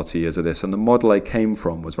because I've done lots of years of this. And the model I came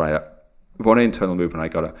from was, right, if I want internal movement, I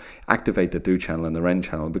got to activate the Do channel and the Ren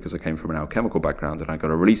channel because I came from an alchemical background, and I got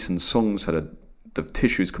to release in song so that the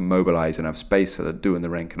tissues can mobilize and have space so that Do and the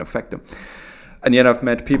Ren can affect them. And yet I've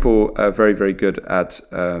met people very, very good at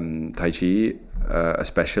Tai Chi,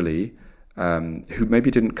 especially, who maybe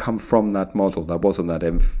didn't come from that model. That wasn't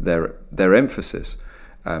their emphasis.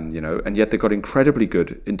 And yet they got incredibly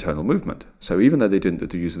good internal movement. So even though they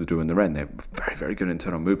didn't use the Do and the Ren, they have very, very good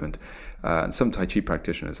internal movement. And some Tai Chi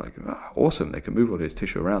practitioners are like, awesome, they can move all this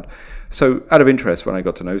tissue around. So out of interest, when I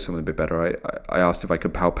got to know someone a bit better, I asked if I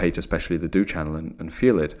could palpate especially the Do channel and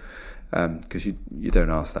feel it. Because you don't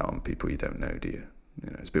ask that on people you don't know, do you?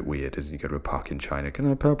 It's a bit weird, isn't it? You go to a park in China, can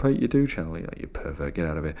I palpate your Do channel? You're like, you pervert, get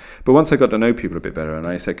out of it. But once I got to know people a bit better and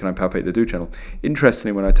I said, can I palpate the Do channel?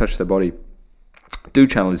 Interestingly, when I touched their body, Do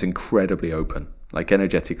channel is incredibly open. Like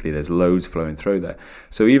energetically, there's loads flowing through there.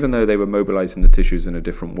 So even though they were mobilizing the tissues in a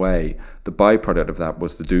different way, the byproduct of that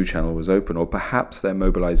was the Do channel was open, or perhaps their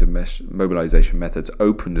mobilization methods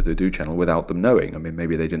opened the Do channel without them knowing. I mean,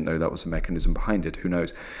 maybe they didn't know that was the mechanism behind it, who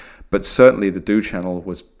knows. But certainly the Do channel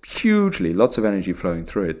was hugely, lots of energy flowing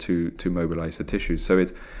through it to mobilize the tissues. So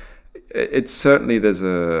it's certainly, there's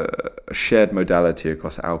a shared modality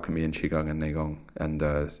across alchemy and Qigong and Neigong and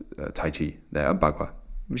Tai Chi there, and Bagua.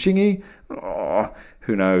 Xingyi,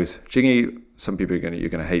 who knows? Xingyi, some people you're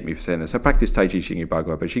going to hate me for saying this. I practice Tai Chi, Xingyi,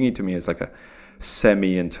 Bagua, but Xingyi to me is like a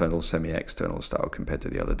semi-internal, semi-external style compared to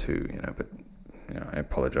the other two, but I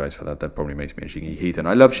apologize for that. That probably makes me a Xingyi heathen.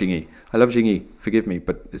 I love Xingyi, forgive me,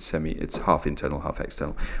 but it's half internal, half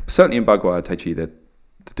external. But certainly in Bagua, Tai Chi, the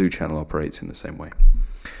Do channel operates in the same way.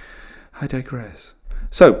 I digress.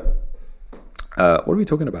 So, what are we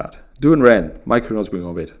talking about? Do and Ren, microcosmic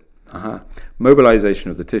orbit.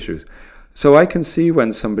 Mobilization of the tissues. So I can see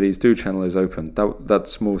when somebody's Do channel is open. That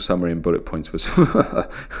small summary in bullet points was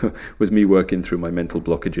was me working through my mental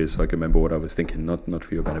blockages so I can remember what I was thinking, not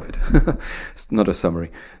for your benefit. It's not a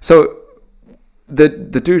summary. So the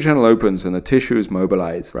Do channel opens and the tissue is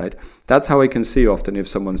mobilized, right? That's how I can see often if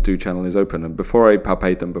someone's Do channel is open. And before I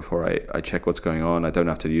palpate them, before I check what's going on, I don't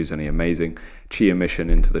have to use any amazing chi emission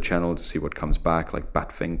into the channel to see what comes back, like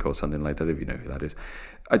Batfink or something like that, if you know who that is.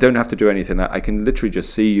 I don't have to do anything. I can literally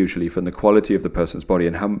just see usually from the quality of the person's body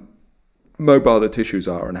and how mobile the tissues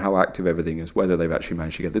are and how active everything is, whether they've actually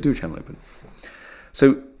managed to get the Do channel open.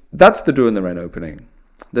 So that's the Do and the Ren opening.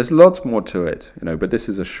 There's lots more to it, but this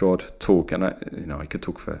is a short talk, and I could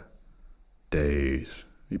talk for days.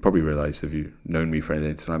 You probably realize if you've known me for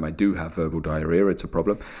any time, I do have verbal diarrhea. It's a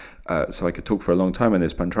problem. So I could talk for a long time on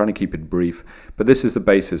this, but I'm trying to keep it brief. But this is the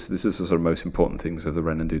basis. This is the sort of most important things of the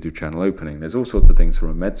Ren and Do channel opening. There's all sorts of things from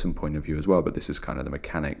a medicine point of view as well, but this is kind of the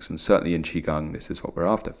mechanics. And certainly in Qigong, this is what we're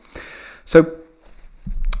after. So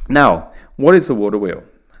now, what is the water wheel?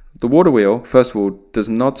 The water wheel, first of all, does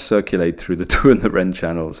not circulate through the Do and the Ren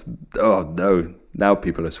channels. Oh, no. Now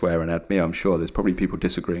people are swearing at me, I'm sure. There's probably people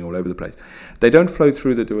disagreeing all over the place. They don't flow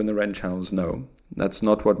through the Do and the Ren channels, no. That's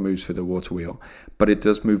not what moves through the water wheel. But it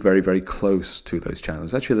does move very, very close to those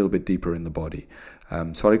channels, actually a little bit deeper in the body.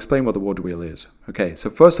 So I'll explain what the water wheel is. Okay, so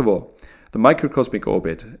first of all, the microcosmic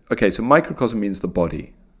orbit. Okay, so microcosm means the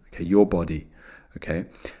body. Okay, your body. Okay,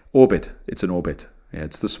 orbit, it's an orbit. Yeah,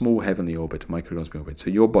 it's the small heavenly orbit, microcosmic orbit. So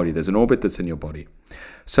your body, there's an orbit that's in your body.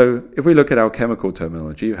 So if we look at our chemical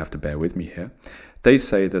terminology, you have to bear with me here. They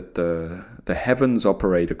say that the heavens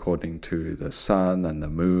operate according to the sun and the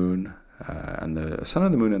moon, and the sun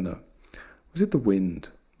and the moon and was it the wind?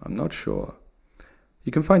 I'm not sure.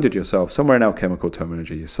 You can find it yourself somewhere in our chemical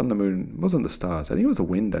terminology. The sun, the moon, wasn't the stars. I think it was the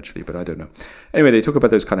wind actually, but I don't know. Anyway, they talk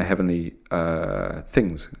about those kind of heavenly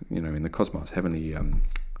things, in the cosmos, heavenly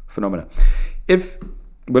phenomena. If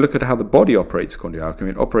we look at how the body operates according to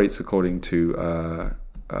alchemy, it operates according to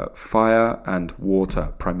fire and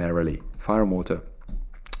water primarily. Fire and water.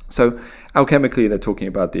 So alchemically, they're talking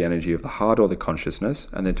about the energy of the heart or the consciousness,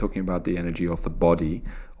 and they're talking about the energy of the body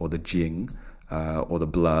or the jing or the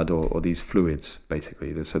blood or these fluids,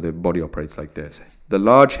 basically. So the body operates like this. The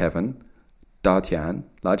large heaven, Datian,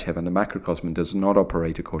 large heaven, the macrocosm, does not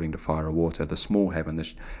operate according to fire or water. The small heaven,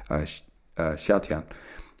 the Xiatian,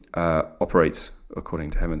 operates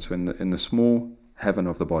according to heaven. So in the small heaven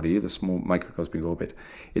of the body, the small microcosmic orbit,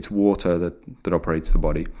 it's water that operates the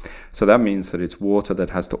body. So that means that it's water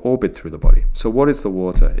that has to orbit through the body. So what is the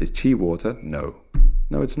water? Is qi water? No,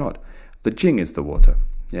 it's not. The jing is the water.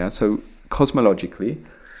 Yeah. So cosmologically,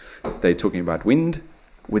 they're talking about wind.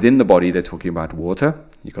 Within the body, they're talking about water.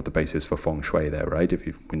 You've got the basis for feng shui there, right? If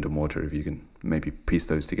you've wind and water, if you can maybe piece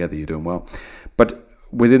those together, you're doing well. But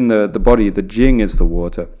within the body, the jing is the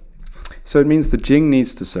water. So it means the jing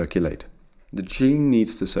needs to circulate. The jing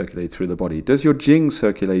needs to circulate through the body. Does your jing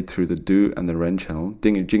circulate through the du and the ren channel?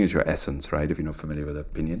 Jing is your essence, right? If you're not familiar with the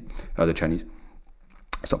pinyin, the Chinese.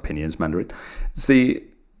 It's not pinyin, it's Mandarin. See,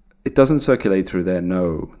 it doesn't circulate through there.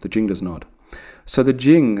 No, the jing does not. So the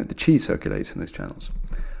qi circulates in those channels.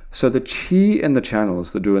 So the qi in the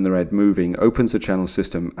channels, the du and the red moving, opens the channel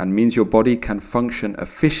system and means your body can function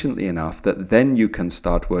efficiently enough that then you can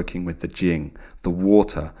start working with the jing, the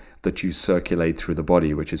water that you circulate through the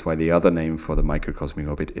body, which is why the other name for the microcosmic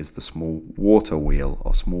orbit is the small water wheel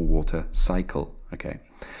or small water cycle. Okay.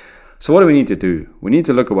 So what do we need to do? We need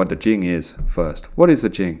to look at what the jing is first. What is the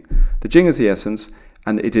jing? The jing is the essence,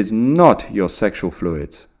 and it is not your sexual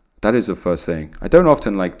fluids. That is the first thing. I don't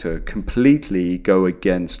often like to completely go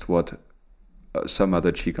against what some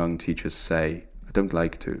other Qigong teachers say. I don't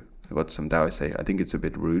like to. What some Taoists say. I think it's a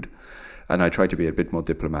bit rude. And I try to be a bit more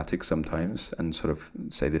diplomatic sometimes and sort of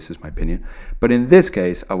say this is my opinion. But in this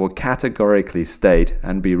case, I will categorically state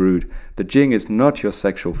and be rude. The jing is not your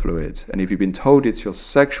sexual fluids. And if you've been told it's your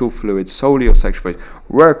sexual fluids, solely your sexual fluids,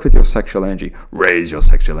 work with your sexual energy, raise your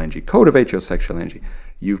sexual energy, cultivate your sexual energy,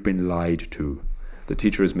 you've been lied to. The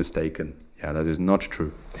teacher is mistaken. Yeah, that is not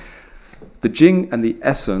true. The jing and the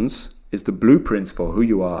essence is the blueprints for who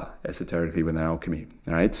you are esoterically within alchemy.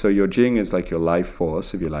 All right? So your jing is like your life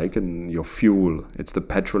force, if you like, and your fuel. It's the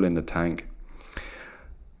petrol in the tank.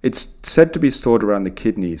 It's said to be stored around the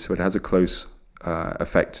kidney, so it has a close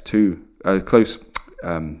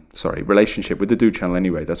relationship with the du channel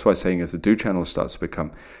anyway. That's why I'm saying if the du channel starts to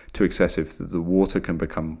become too excessive, the water can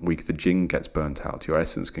become weak, the jing gets burnt out, your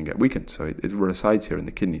essence can get weakened. So it resides here in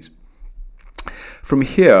the kidneys. From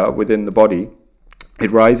here, within the body, it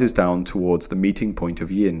rises down towards the meeting point of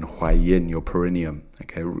yin, huai yin, your perineum.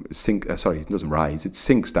 Okay, it doesn't rise, it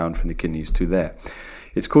sinks down from the kidneys to there.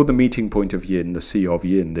 It's called the meeting point of yin, the sea of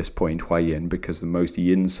yin, this point, huai yin, because the most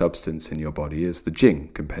yin substance in your body is the jing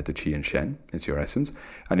compared to qi and shen. It's your essence.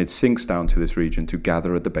 And it sinks down to this region to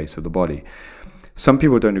gather at the base of the body. Some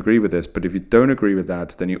people don't agree with this, but if you don't agree with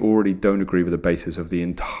that, then you already don't agree with the basis of the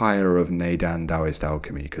entire of Neidan Taoist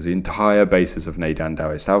alchemy, because the entire basis of Neidan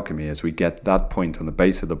Taoist alchemy is we get that point on the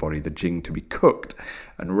base of the body, the jing, to be cooked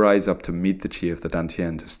and rise up to meet the qi of the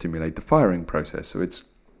dantian to stimulate the firing process. So it's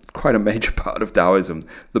quite a major part of Taoism,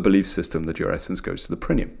 the belief system that your essence goes to the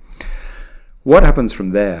perineum. What happens from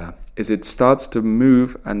there is it starts to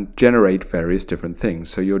move and generate various different things.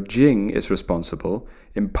 So your jing is responsible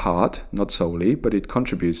in part, not solely, but it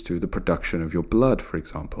contributes to the production of your blood, for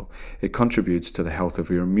example. It contributes to the health of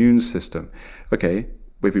your immune system. Okay,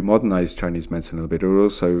 if we modernize Chinese medicine a little bit, or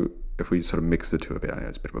also if we sort of mix the two a bit, I know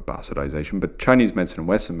it's a bit of a bastardization, but Chinese medicine and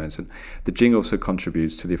Western medicine, the jing also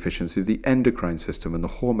contributes to the efficiency of the endocrine system and the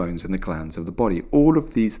hormones and the glands of the body. All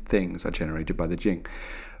of these things are generated by the jing.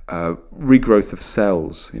 Regrowth of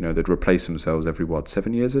cells, that replace themselves every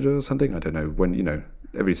 7 years or something? I don't know. When,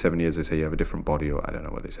 every 7 years they say you have a different body, or I don't know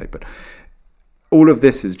what they say, but all of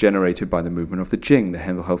this is generated by the movement of the jing, the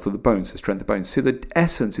health of the bones, the strength of the bones. So the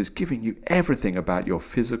essence is giving you everything about your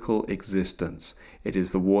physical existence. It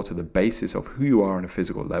is the water, the basis of who you are on a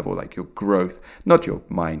physical level, like your growth, not your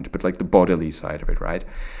mind, but like the bodily side of it, right?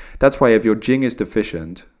 That's why if your jing is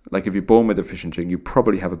deficient, like if you're born with deficient jing, you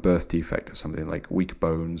probably have a birth defect or something like weak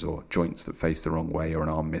bones or joints that face the wrong way or an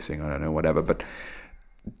arm missing, I don't know, whatever. But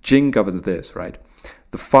jing governs this, right?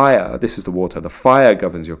 The fire, this is the water, the fire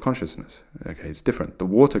governs your consciousness. Okay, it's different. The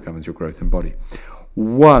water governs your growth in body.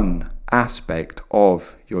 One aspect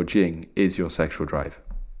of your jing is your sexual drive.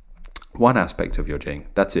 One aspect of your jing.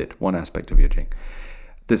 That's it. One aspect of your jing.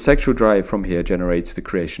 The sexual drive from here generates the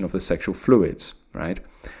creation of the sexual fluids, right?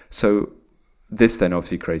 So This then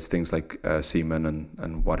obviously creates things like semen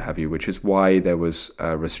and what have you, which is why there was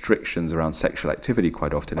restrictions around sexual activity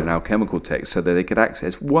quite often in alchemical texts, so that they could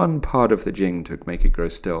access one part of the jing to make it grow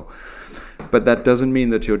still. But that doesn't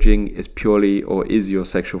mean that your jing is purely or is your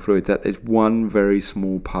sexual fluid. That is one very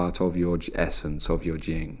small part of your essence, of your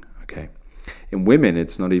jing. Okay. In women,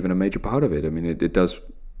 it's not even a major part of it. I mean, it does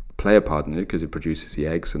play a part in it because it produces the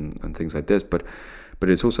eggs and things like this, but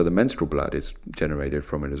it's also the menstrual blood is generated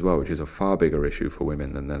from it as well, which is a far bigger issue for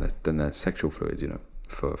women than their sexual fluids,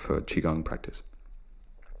 for Qigong practice.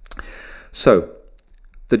 So,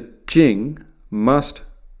 the jing must,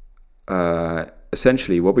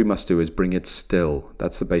 essentially, what we must do is bring it still.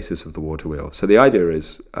 That's the basis of the water wheel. So the idea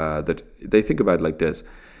is that they think about it like this.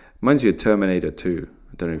 Reminds you of Terminator 2.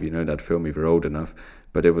 I don't know if you know that film if you're old enough,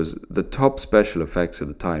 but it was the top special effects at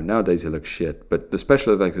the time. Nowadays it looks shit, but the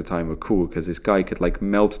special effects at the time were cool because this guy could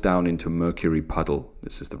melt down into a mercury puddle.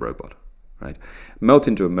 This is the robot, right? Melt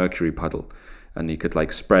into a mercury puddle, and he could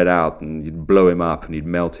spread out, and you'd blow him up and you'd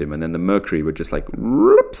melt him, and then the mercury would just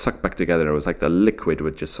suck back together. It was like the liquid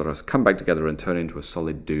would just sort of come back together and turn into a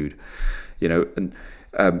solid dude, and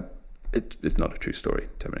it's not a true story,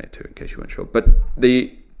 Terminator 2, in case you weren't sure. But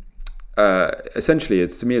essentially,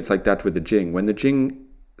 it's like that with the jing. When the jing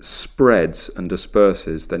spreads and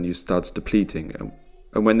disperses, then you start depleting,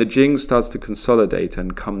 and when the jing starts to consolidate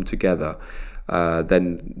and come together,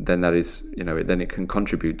 then that is, then it can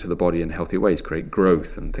contribute to the body in healthy ways, create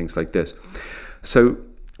growth and things like this. So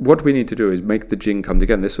what we need to do is make the jing come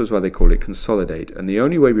together. This was why they call it consolidate, and the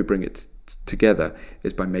only way we bring it together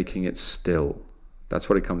is by making it still. That's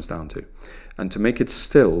what it comes down to. And to make it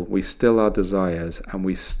still, we still our desires and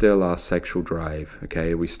we still our sexual drive,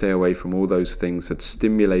 okay? We stay away from all those things that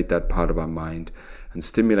stimulate that part of our mind and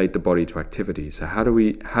stimulate the body to activity. So how do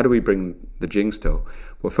we bring the jing still?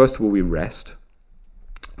 Well, first of all, we rest.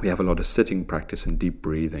 We have a lot of sitting practice and deep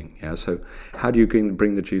breathing. Yeah. So how do you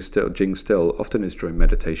bring the jing still? Often it's during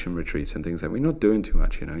meditation retreats and things like that. We're not doing too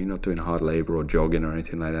much, You're not doing hard labor or jogging or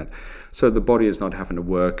anything like that. So the body is not having to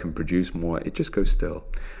work and produce more. It just goes still.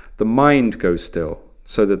 The mind goes still,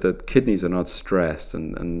 so that the kidneys are not stressed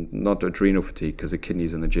and not adrenal fatigue, because the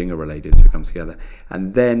kidneys and the jing are related, so it comes together.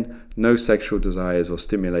 And then no sexual desires or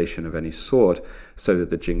stimulation of any sort, so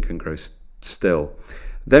that the jing can grow still.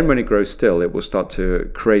 Then when it grows still, it will start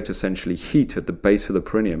to create essentially heat at the base of the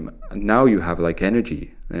perineum. And now you have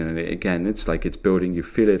energy. And again, it's it's building, you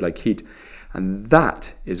feel it like heat. And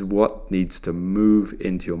that is what needs to move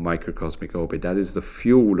into your microcosmic orbit. That is the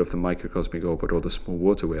fuel of the microcosmic orbit, or the small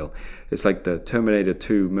water wheel. It's like the Terminator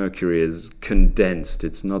 2 Mercury is condensed.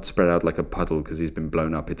 It's not spread out like a puddle because he's been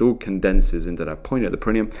blown up. It all condenses into that point at the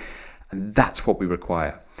perineum. And that's what we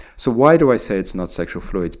require. So why do I say it's not sexual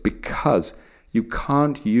fluids? Because you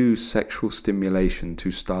can't use sexual stimulation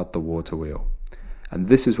to start the water wheel. And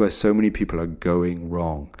this is where so many people are going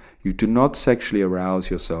wrong. You do not sexually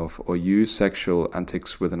arouse yourself or use sexual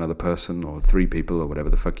antics with another person or three people or whatever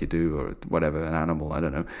the fuck you do, or whatever, an animal, I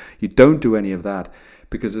don't know. You don't do any of that,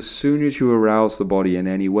 because as soon as you arouse the body in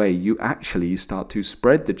any way, you actually start to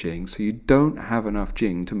spread the jing, so you don't have enough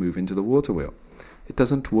jing to move into the water wheel. It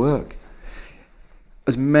doesn't work.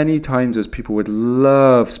 As many times as people would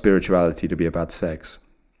love spirituality to be about sex,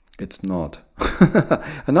 it's not.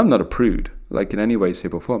 And I'm not a prude, in any way,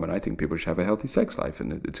 shape or form, and I think people should have a healthy sex life,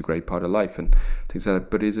 and it's a great part of life and things like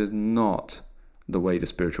that, but it is not the way to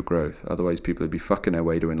spiritual growth. Otherwise people would be fucking their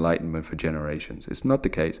way to enlightenment for generations. It's not the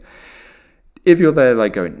case. If you're there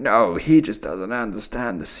going, no, he just doesn't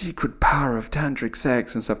understand the secret power of tantric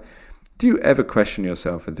sex and stuff, do you ever question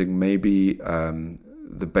yourself and think maybe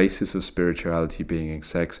the basis of spirituality being in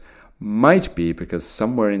sex might be because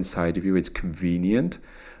somewhere inside of you it's convenient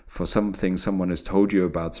for something someone has told you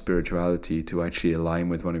about spirituality to actually align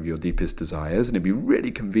with one of your deepest desires, and it'd be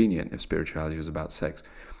really convenient if spirituality was about sex.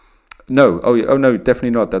 No, oh no, definitely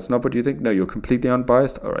not. That's not what you think? No, you're completely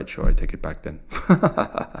unbiased? All right, sure, I take it back then.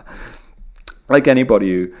 Like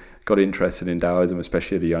anybody who got interested in Taoism,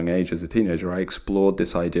 especially at a young age as a teenager, I explored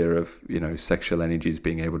this idea of, sexual energies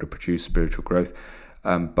being able to produce spiritual growth.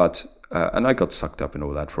 And I got sucked up in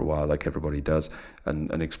all that for a while, like everybody does,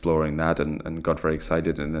 and exploring that, and got very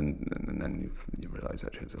excited, and then you realize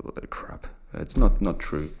actually it's a little bit of crap. It's not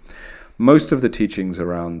true. Most of the teachings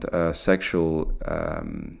around sexual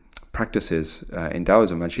practices in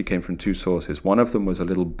Taoism actually came from two sources. One of them was a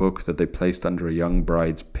little book that they placed under a young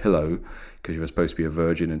bride's pillow, because you were supposed to be a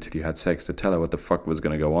virgin until you had sex, to tell her what the fuck was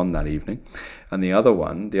going to go on that evening. And the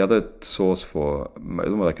other source for,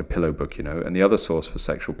 more like a pillow book, and the other source for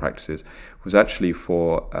sexual practices was actually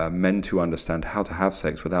for men to understand how to have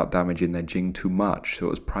sex without damaging their jing too much. So it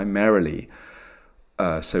was primarily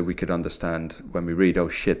so we could understand when we read, oh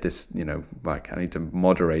shit, this, like I need to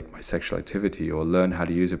moderate my sexual activity or learn how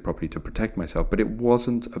to use it properly to protect myself. But it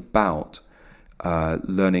wasn't about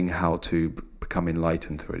learning how to become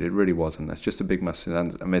enlightened through it. It really wasn't. That's just a big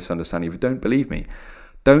misunderstanding. If you don't believe me,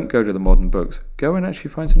 don't go to the modern books. Go and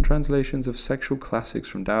actually find some translations of sexual classics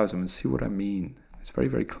from Taoism and see what I mean. It's very,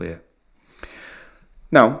 very clear.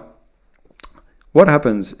 Now, what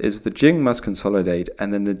happens is the Jing must consolidate,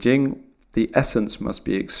 and then the essence must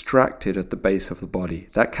be extracted at the base of the body.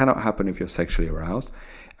 That cannot happen if you're sexually aroused.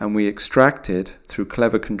 And we extract it through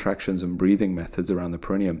clever contractions and breathing methods around the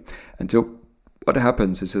perineum until what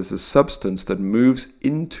happens is there's a substance that moves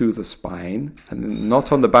into the spine, and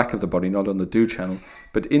not on the back of the body, not on the Du channel,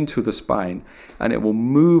 but into the spine. And it will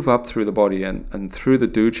move up through the body and through the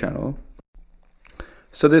Du channel.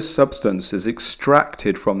 So this substance is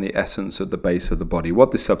extracted from the essence at the base of the body.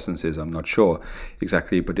 What this substance is, I'm not sure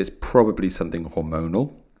exactly, but it's probably something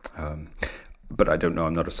hormonal. But I don't know,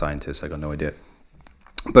 I'm not a scientist, I got no idea.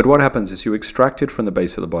 But what happens is you extract it from the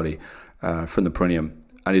base of the body, from the perineum,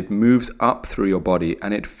 and it moves up through your body,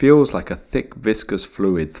 and it feels like a thick, viscous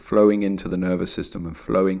fluid flowing into the nervous system and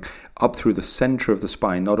flowing up through the center of the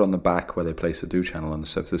spine, not on the back where they place the Du channel on the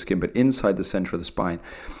surface of the skin, but inside the center of the spine.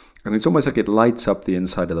 And it's almost like it lights up the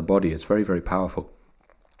inside of the body. It's very, very powerful.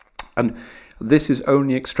 And this is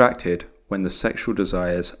only extracted when the sexual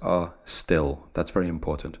desires are still. That's very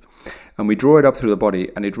important. And we draw it up through the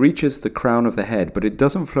body, and it reaches the crown of the head, but it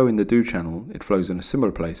doesn't flow in the Du channel. It flows in a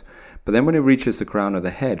similar place. But then when it reaches the crown of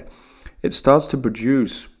the head, it starts to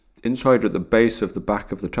produce inside at the base of the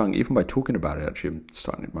back of the tongue. Even by talking about it, actually,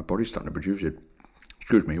 my body's starting to produce it.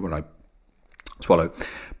 Excuse me when I swallow.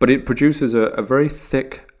 But it produces a very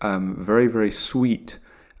thick, very, very sweet,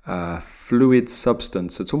 fluid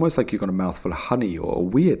substance. It's almost like you've got a mouthful of honey, or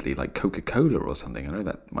weirdly like Coca-Cola or something. I know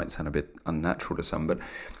that might sound a bit unnatural to some, but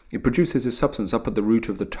it produces this substance up at the root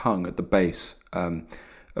of the tongue, at the base of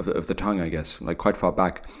the tongue, I guess, like quite far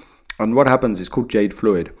back. And what happens is called jade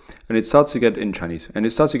fluid, and it starts to get in Chinese, and it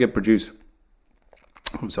starts to get produced.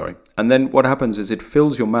 And then what happens is it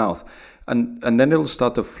fills your mouth, and then it'll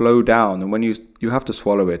start to flow down. And when you have to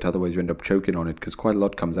swallow it, otherwise you end up choking on it because quite a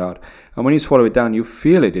lot comes out. And when you swallow it down, you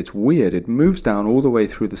feel it. It's weird. It moves down all the way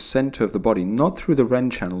through the center of the body, not through the Ren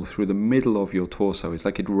channel, through the middle of your torso. It's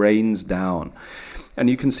like it rains down. And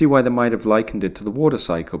you can see why they might have likened it to the water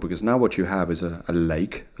cycle, because now what you have is a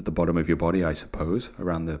lake at the bottom of your body, I suppose,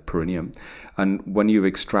 around the perineum. And when you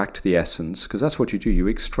extract the essence, because that's what you do, you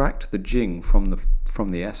extract the Jing from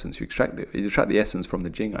the essence. You extract the essence from the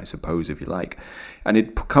Jing, I suppose, if you like. And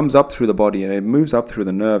it comes up through the body, and it moves up through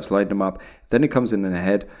the nerves, light them up. Then it comes in the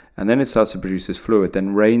head, and then it starts to produce this fluid,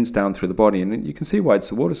 then rains down through the body. And you can see why it's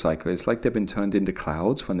the water cycle. It's like they've been turned into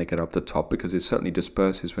clouds when they get up the top, because it certainly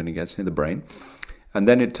disperses when it gets near the brain. And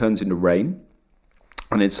then it turns into rain,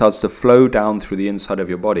 and it starts to flow down through the inside of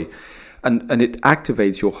your body. And it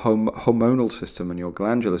activates your hormonal system and your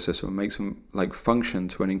glandular system, and makes them like function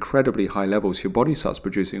to an incredibly high level. So your body starts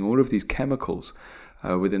producing all of these chemicals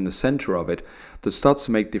within the center of it that starts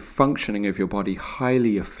to make the functioning of your body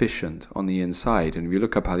highly efficient on the inside. And if you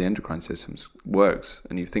look up how the endocrine system works,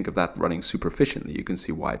 and you think of that running super efficiently, you can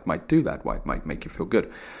see why it might do that, why it might make you feel good.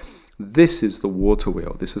 This is the water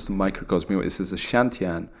wheel. This is the microcosmic wheel. This is the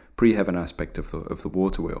Shantian pre-heaven aspect of the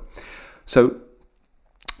water wheel. So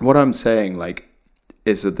what I'm saying,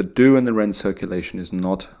 is that the Du and the Ren circulation is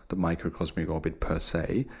not the microcosmic orbit per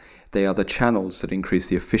se. They are the channels that increase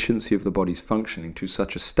the efficiency of the body's functioning to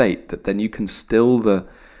such a state that then you can still the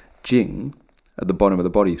Jing at the bottom of the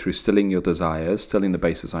body through stilling your desires, stilling the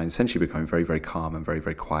base design, essentially becoming very, very calm and very,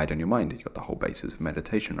 very quiet in your mind. You've got the whole basis of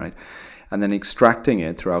meditation, right? And then extracting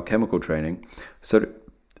it through our chemical training so that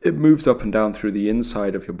it moves up and down through the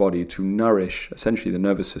inside of your body to nourish essentially the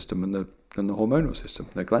nervous system and the hormonal system,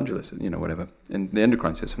 the glandular system, whatever, and the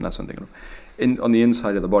endocrine system, that's something on the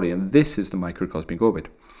inside of the body. And this is the microcosmic orbit.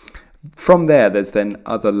 From there's then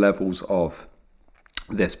other levels of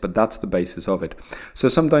this, but that's the basis of it. So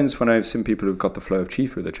sometimes when I've seen people who've got the flow of chi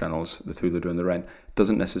through the channels, through the Du and the Ren,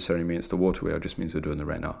 doesn't necessarily mean it's the water wheel, it just means the Du and the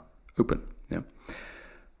Ren are open. Yeah.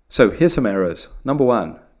 So here's some errors. Number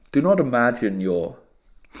one, do not imagine your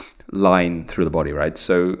line through the body, right?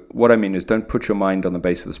 So what I mean is, don't put your mind on the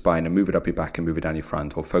base of the spine and move it up your back and move it down your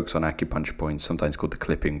front, or focus on acupuncture points, sometimes called the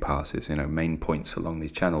clipping passes, main points along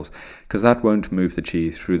these channels, because that won't move the chi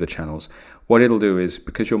through the channels. What it'll do is,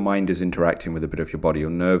 because your mind is interacting with a bit of your body, your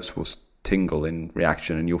nerves will tingle in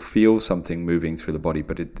reaction, and you'll feel something moving through the body,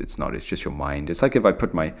 but it's not. It's just your mind. It's like if I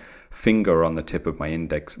put my finger on the tip of my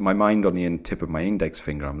mind on the tip of my index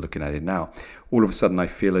finger. I'm looking at it now. All of a sudden, I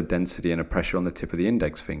feel a density and a pressure on the tip of the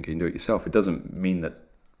index finger. You can do it yourself. It doesn't mean that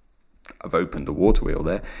I've opened the water wheel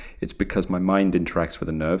there. It's because my mind interacts with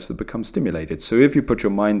the nerves that become stimulated. So if you put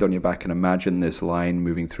your mind on your back and imagine this line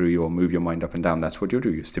moving through you, or move your mind up and down, that's what you'll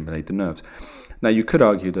do. You stimulate the nerves. Now, you could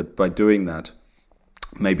argue that by doing that,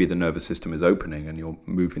 maybe the nervous system is opening and you're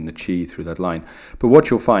moving the chi through that line. But what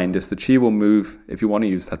you'll find is the chi will move, if you want to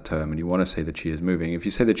use that term and you want to say the chi is moving. If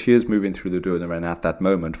you say the chi is moving through the Duodeno at that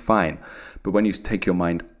moment, fine. But when you take your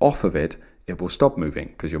mind off of it, it will stop moving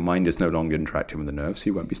because your mind is no longer interacting with the nerves, so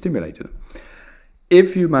you won't be stimulated.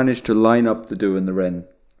 If you manage to line up the Do and the Ren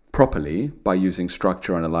properly by using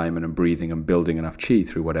structure and alignment and breathing and building enough chi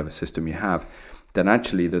through whatever system you have, then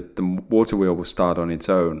actually the water wheel will start on its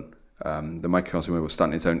own. The microcosm will start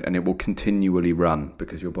on its own, and it will continually run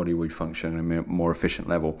because your body will function at a more efficient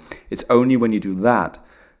level. It's only when you do that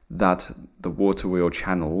the water wheel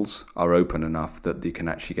channels are open enough that you can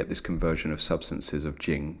actually get this conversion of substances of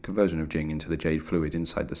Jing into the jade fluid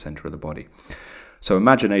inside the center of the body. So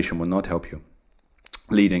imagination will not help you.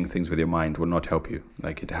 Leading things with your mind will not help you.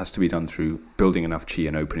 Like, it has to be done through building enough chi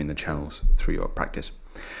and opening the channels through your practice.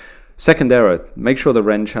 Second error, make sure the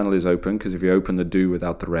Ren channel is open, because if you open the Do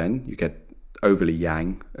without the Ren, you get overly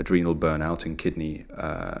yang, adrenal burnout and kidney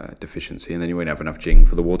deficiency, and then you won't have enough Jing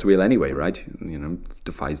for the water wheel anyway, right?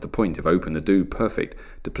 Defies the point. If I open the Do, perfect.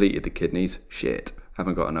 Depleted the kidneys, shit.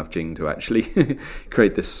 Haven't got enough Jing to actually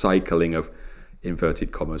create this cycling of,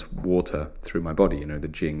 inverted commas, water through my body, the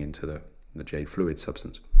Jing into the jade fluid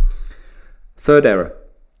substance. Third error,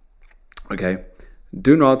 okay,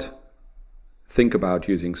 do not think about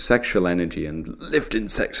using sexual energy and lifting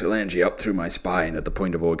sexual energy up through my spine at the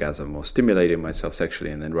point of orgasm, or stimulating myself sexually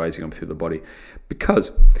and then rising up through the body,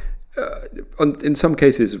 because in some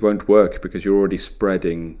cases it won't work because you're already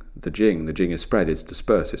spreading the Jing. The Jing is spread, it's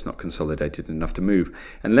dispersed, it's not consolidated enough to move.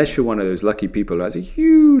 Unless you're one of those lucky people who has a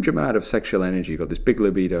huge amount of sexual energy, you've got this big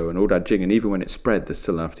libido and all that Jing, and even when it's spread, there's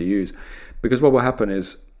still enough to use. Because what will happen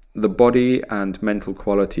is the body and mental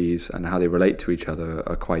qualities and how they relate to each other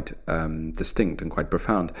are quite distinct and quite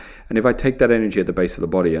profound. And if I take that energy at the base of the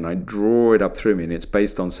body and I draw it up through me, and it's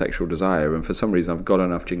based on sexual desire, and for some reason I've got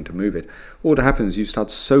enough Jing to move it, all that happens is you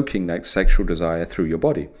start soaking that sexual desire through your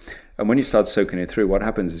body. And when you start soaking it through, what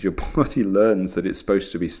happens is your body learns that it's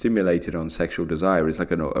supposed to be stimulated on sexual desire. It's like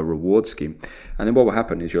a reward scheme. And then what will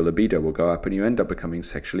happen is your libido will go up and you end up becoming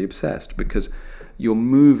sexually obsessed, because you're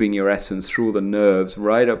moving your essence through all the nerves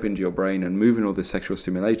right up into your brain and moving all this sexual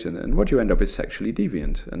stimulation. And what you end up is sexually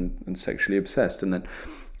deviant and sexually obsessed. And then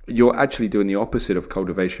you're actually doing the opposite of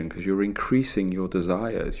cultivation, because you're increasing your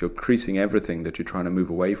desires. You're increasing everything that you're trying to move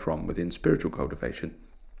away from within spiritual cultivation.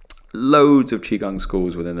 Loads of Qigong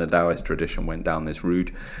schools within the Taoist tradition went down this route.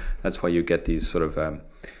 That's why you get these sort of,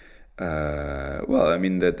 they're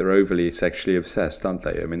overly sexually obsessed, aren't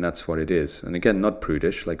they? I mean, that's what it is. And again, not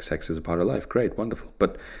prudish, like sex is a part of life. Great, wonderful.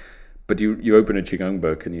 But you open a Qigong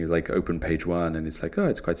book and you open page 1 and it's like, oh,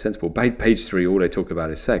 it's quite sensible. By page 3, all they talk about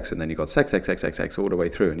is sex. And then you got sex all the way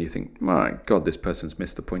through. And you think, my God, this person's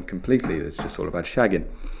missed the point completely. It's just all about shagging.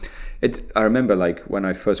 I remember when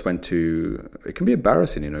I first went to, it can be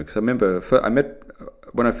embarrassing, because I remember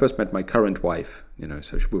when I first met my current wife,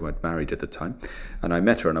 so we weren't married at the time, and I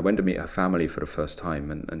met her and I went to meet her family for the first time,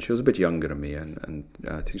 and she was a bit younger than me, and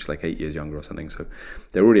I think she's 8 years younger or something, so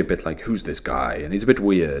they're already a bit like, who's this guy? And he's a bit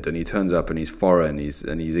weird, and he turns up and he's foreign, he's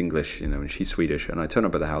English, and she's Swedish, and I turn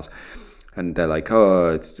up at the house, and they're like,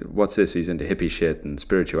 oh, what's this? He's into hippie shit and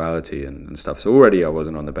spirituality and stuff. So already I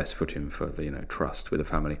wasn't on the best footing for trust with the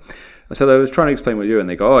family. And so I was trying to explain what you do, and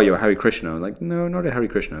they go, oh, you're a Hare Krishna. I'm like, no, not a Hare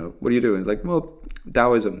Krishna. What do you do? And it's like, well,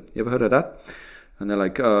 Taoism. You ever heard of that? And they're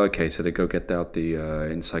like, oh, okay. So they go get out the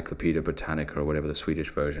Encyclopedia Britannica or whatever the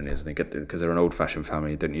Swedish version is, and they get because they're an old-fashioned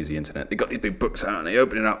family, don't use the internet. They got these big books out, and they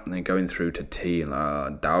open it up, and they're going through to tea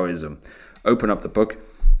and Taoism. Open up the book.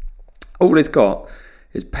 All it's got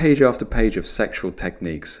is page after page of sexual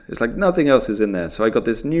techniques. It's like nothing else is in there. So I got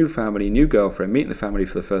this new family, new girlfriend, meeting the family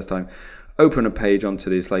for the first time, open a page onto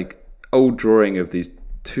this old drawing of these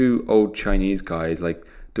 2 old Chinese guys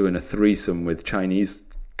doing a threesome with Chinese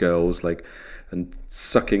girls and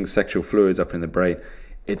sucking sexual fluids up in the brain.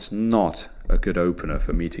 It's not a good opener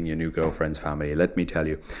for meeting your new girlfriend's family, let me tell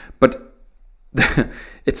you. But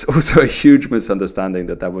it's also a huge misunderstanding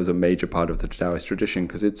that was a major part of the Taoist tradition,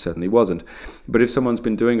 because it certainly wasn't. But if someone's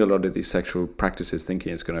been doing a lot of these sexual practices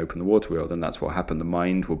thinking it's going to open the water wheel, then that's what happened. The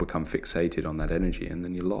mind will become fixated on that energy, and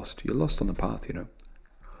then you're lost. You're lost on the path,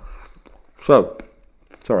 So,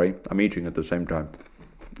 Sorry, I'm eating at the same time.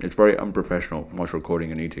 It's very unprofessional whilst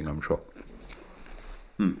recording and eating, I'm sure.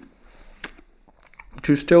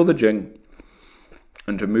 To still the Jing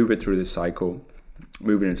and to move it through this cycle,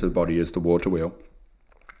 moving into the body is the water wheel.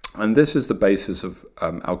 And this is the basis of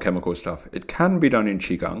alchemical stuff. It can be done in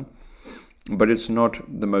Qigong, but it's not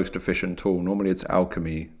the most efficient tool. Normally it's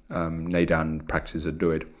alchemy, Neidan practices that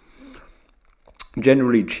do it.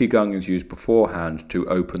 Generally, Qigong is used beforehand to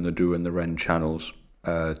open the Du and the Ren channels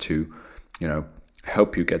to,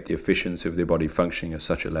 help you get the efficiency of the body functioning at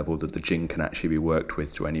such a level that the Jing can actually be worked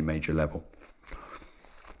with to any major level.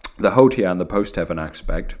 The Houtian, the post-heaven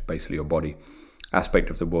aspect, basically your body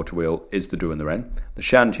aspect of the water wheel, is the Du and the Ren. The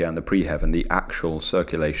Shantian, the pre-heaven, the actual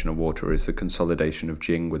circulation of water, is the consolidation of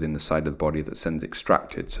Jing within the side of the body that's then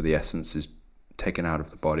extracted, so the essence is taken out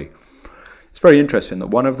of the body. It's very interesting that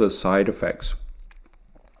one of the side effects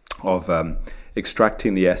of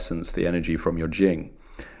extracting the essence, the energy from your Jing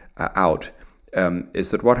out,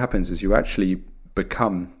 is that what happens is you actually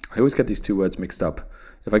become, I always get these two words mixed up.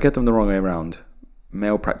 If I get them the wrong way around,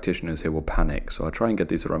 male practitioners here will panic, so I'll try and get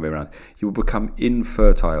these the right way around. You will become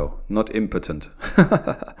infertile, not impotent.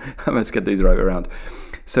 Let's get these the right way around.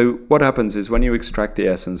 So what happens is when you extract the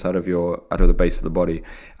essence out of the base of the body,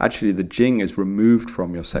 actually the Jing is removed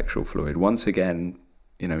from your sexual fluid. Once again,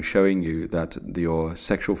 showing you that your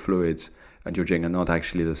sexual fluids and your Jing are not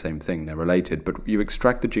actually the same thing. They're related, but you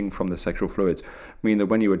extract the Jing from the sexual fluids, meaning that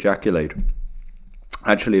when you ejaculate,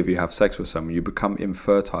 actually if you have sex with someone, you become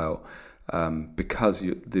infertile because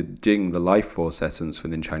the Jing, the life force essence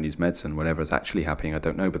within Chinese medicine, whatever is actually happening, I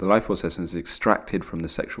don't know, but the life force essence is extracted from the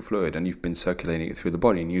sexual fluid and you've been circulating it through the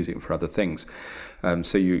body and using it for other things.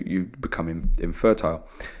 So you become infertile.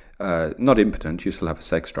 Not impotent, you still have a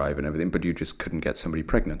sex drive and everything, but you just couldn't get somebody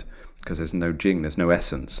pregnant because there's no Jing, there's no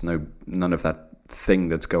essence, none of that thing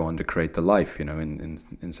that's go on to create the life,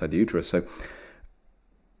 inside the uterus. So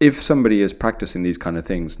if somebody is practicing these kind of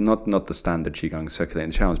things, not the standard Qigong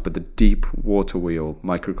circulating channels, but the deep water wheel,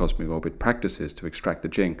 microcosmic orbit practices to extract the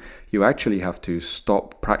Jing, you actually have to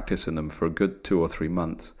stop practicing them for a good 2 or 3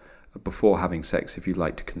 months before having sex. If you'd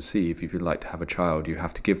like to conceive, if you'd like to have a child, you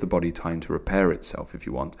have to give the body time to repair itself if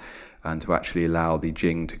you want, and to actually allow the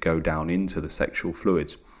Jing to go down into the sexual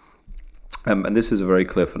fluids. And this is a very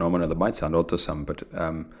clear phenomenon that might sound odd to some, but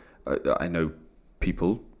I know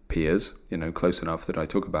peers, close enough that I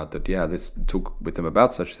talk about that, talk with them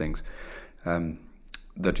about such things,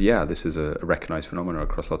 this is a recognized phenomenon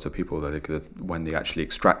across lots of people, that when they actually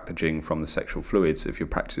extract the Jing from the sexual fluids, if your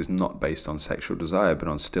practice is not based on sexual desire, but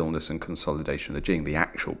on stillness and consolidation of the Jing, the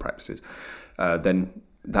actual practices, then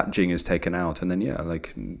that Jing is taken out, and then,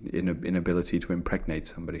 inability to impregnate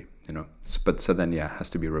somebody, But so then, it has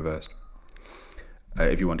to be reversed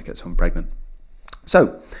if you want to get someone pregnant.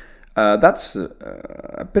 So, that's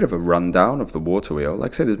a bit of a rundown of the water wheel.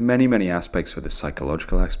 Like I said, there's many aspects for the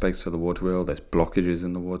psychological aspects of the water wheel. There's blockages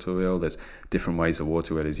in the water wheel. There's different ways the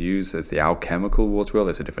water wheel is used. There's the alchemical water wheel.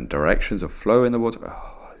 There's the different directions of flow in the water wheel.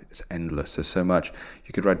 It's endless. There's so much.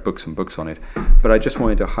 You could write books and books on it. But I just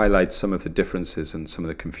wanted to highlight some of the differences and some of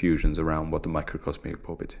the confusions around what the microcosmic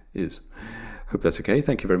orbit is. Hope that's okay.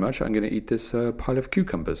 Thank you very much. I'm going to eat this pile of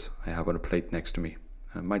cucumbers I have on a plate next to me.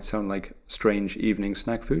 It might sound like strange evening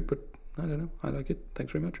snack food, but I don't know. I like it.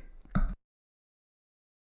 Thanks very much.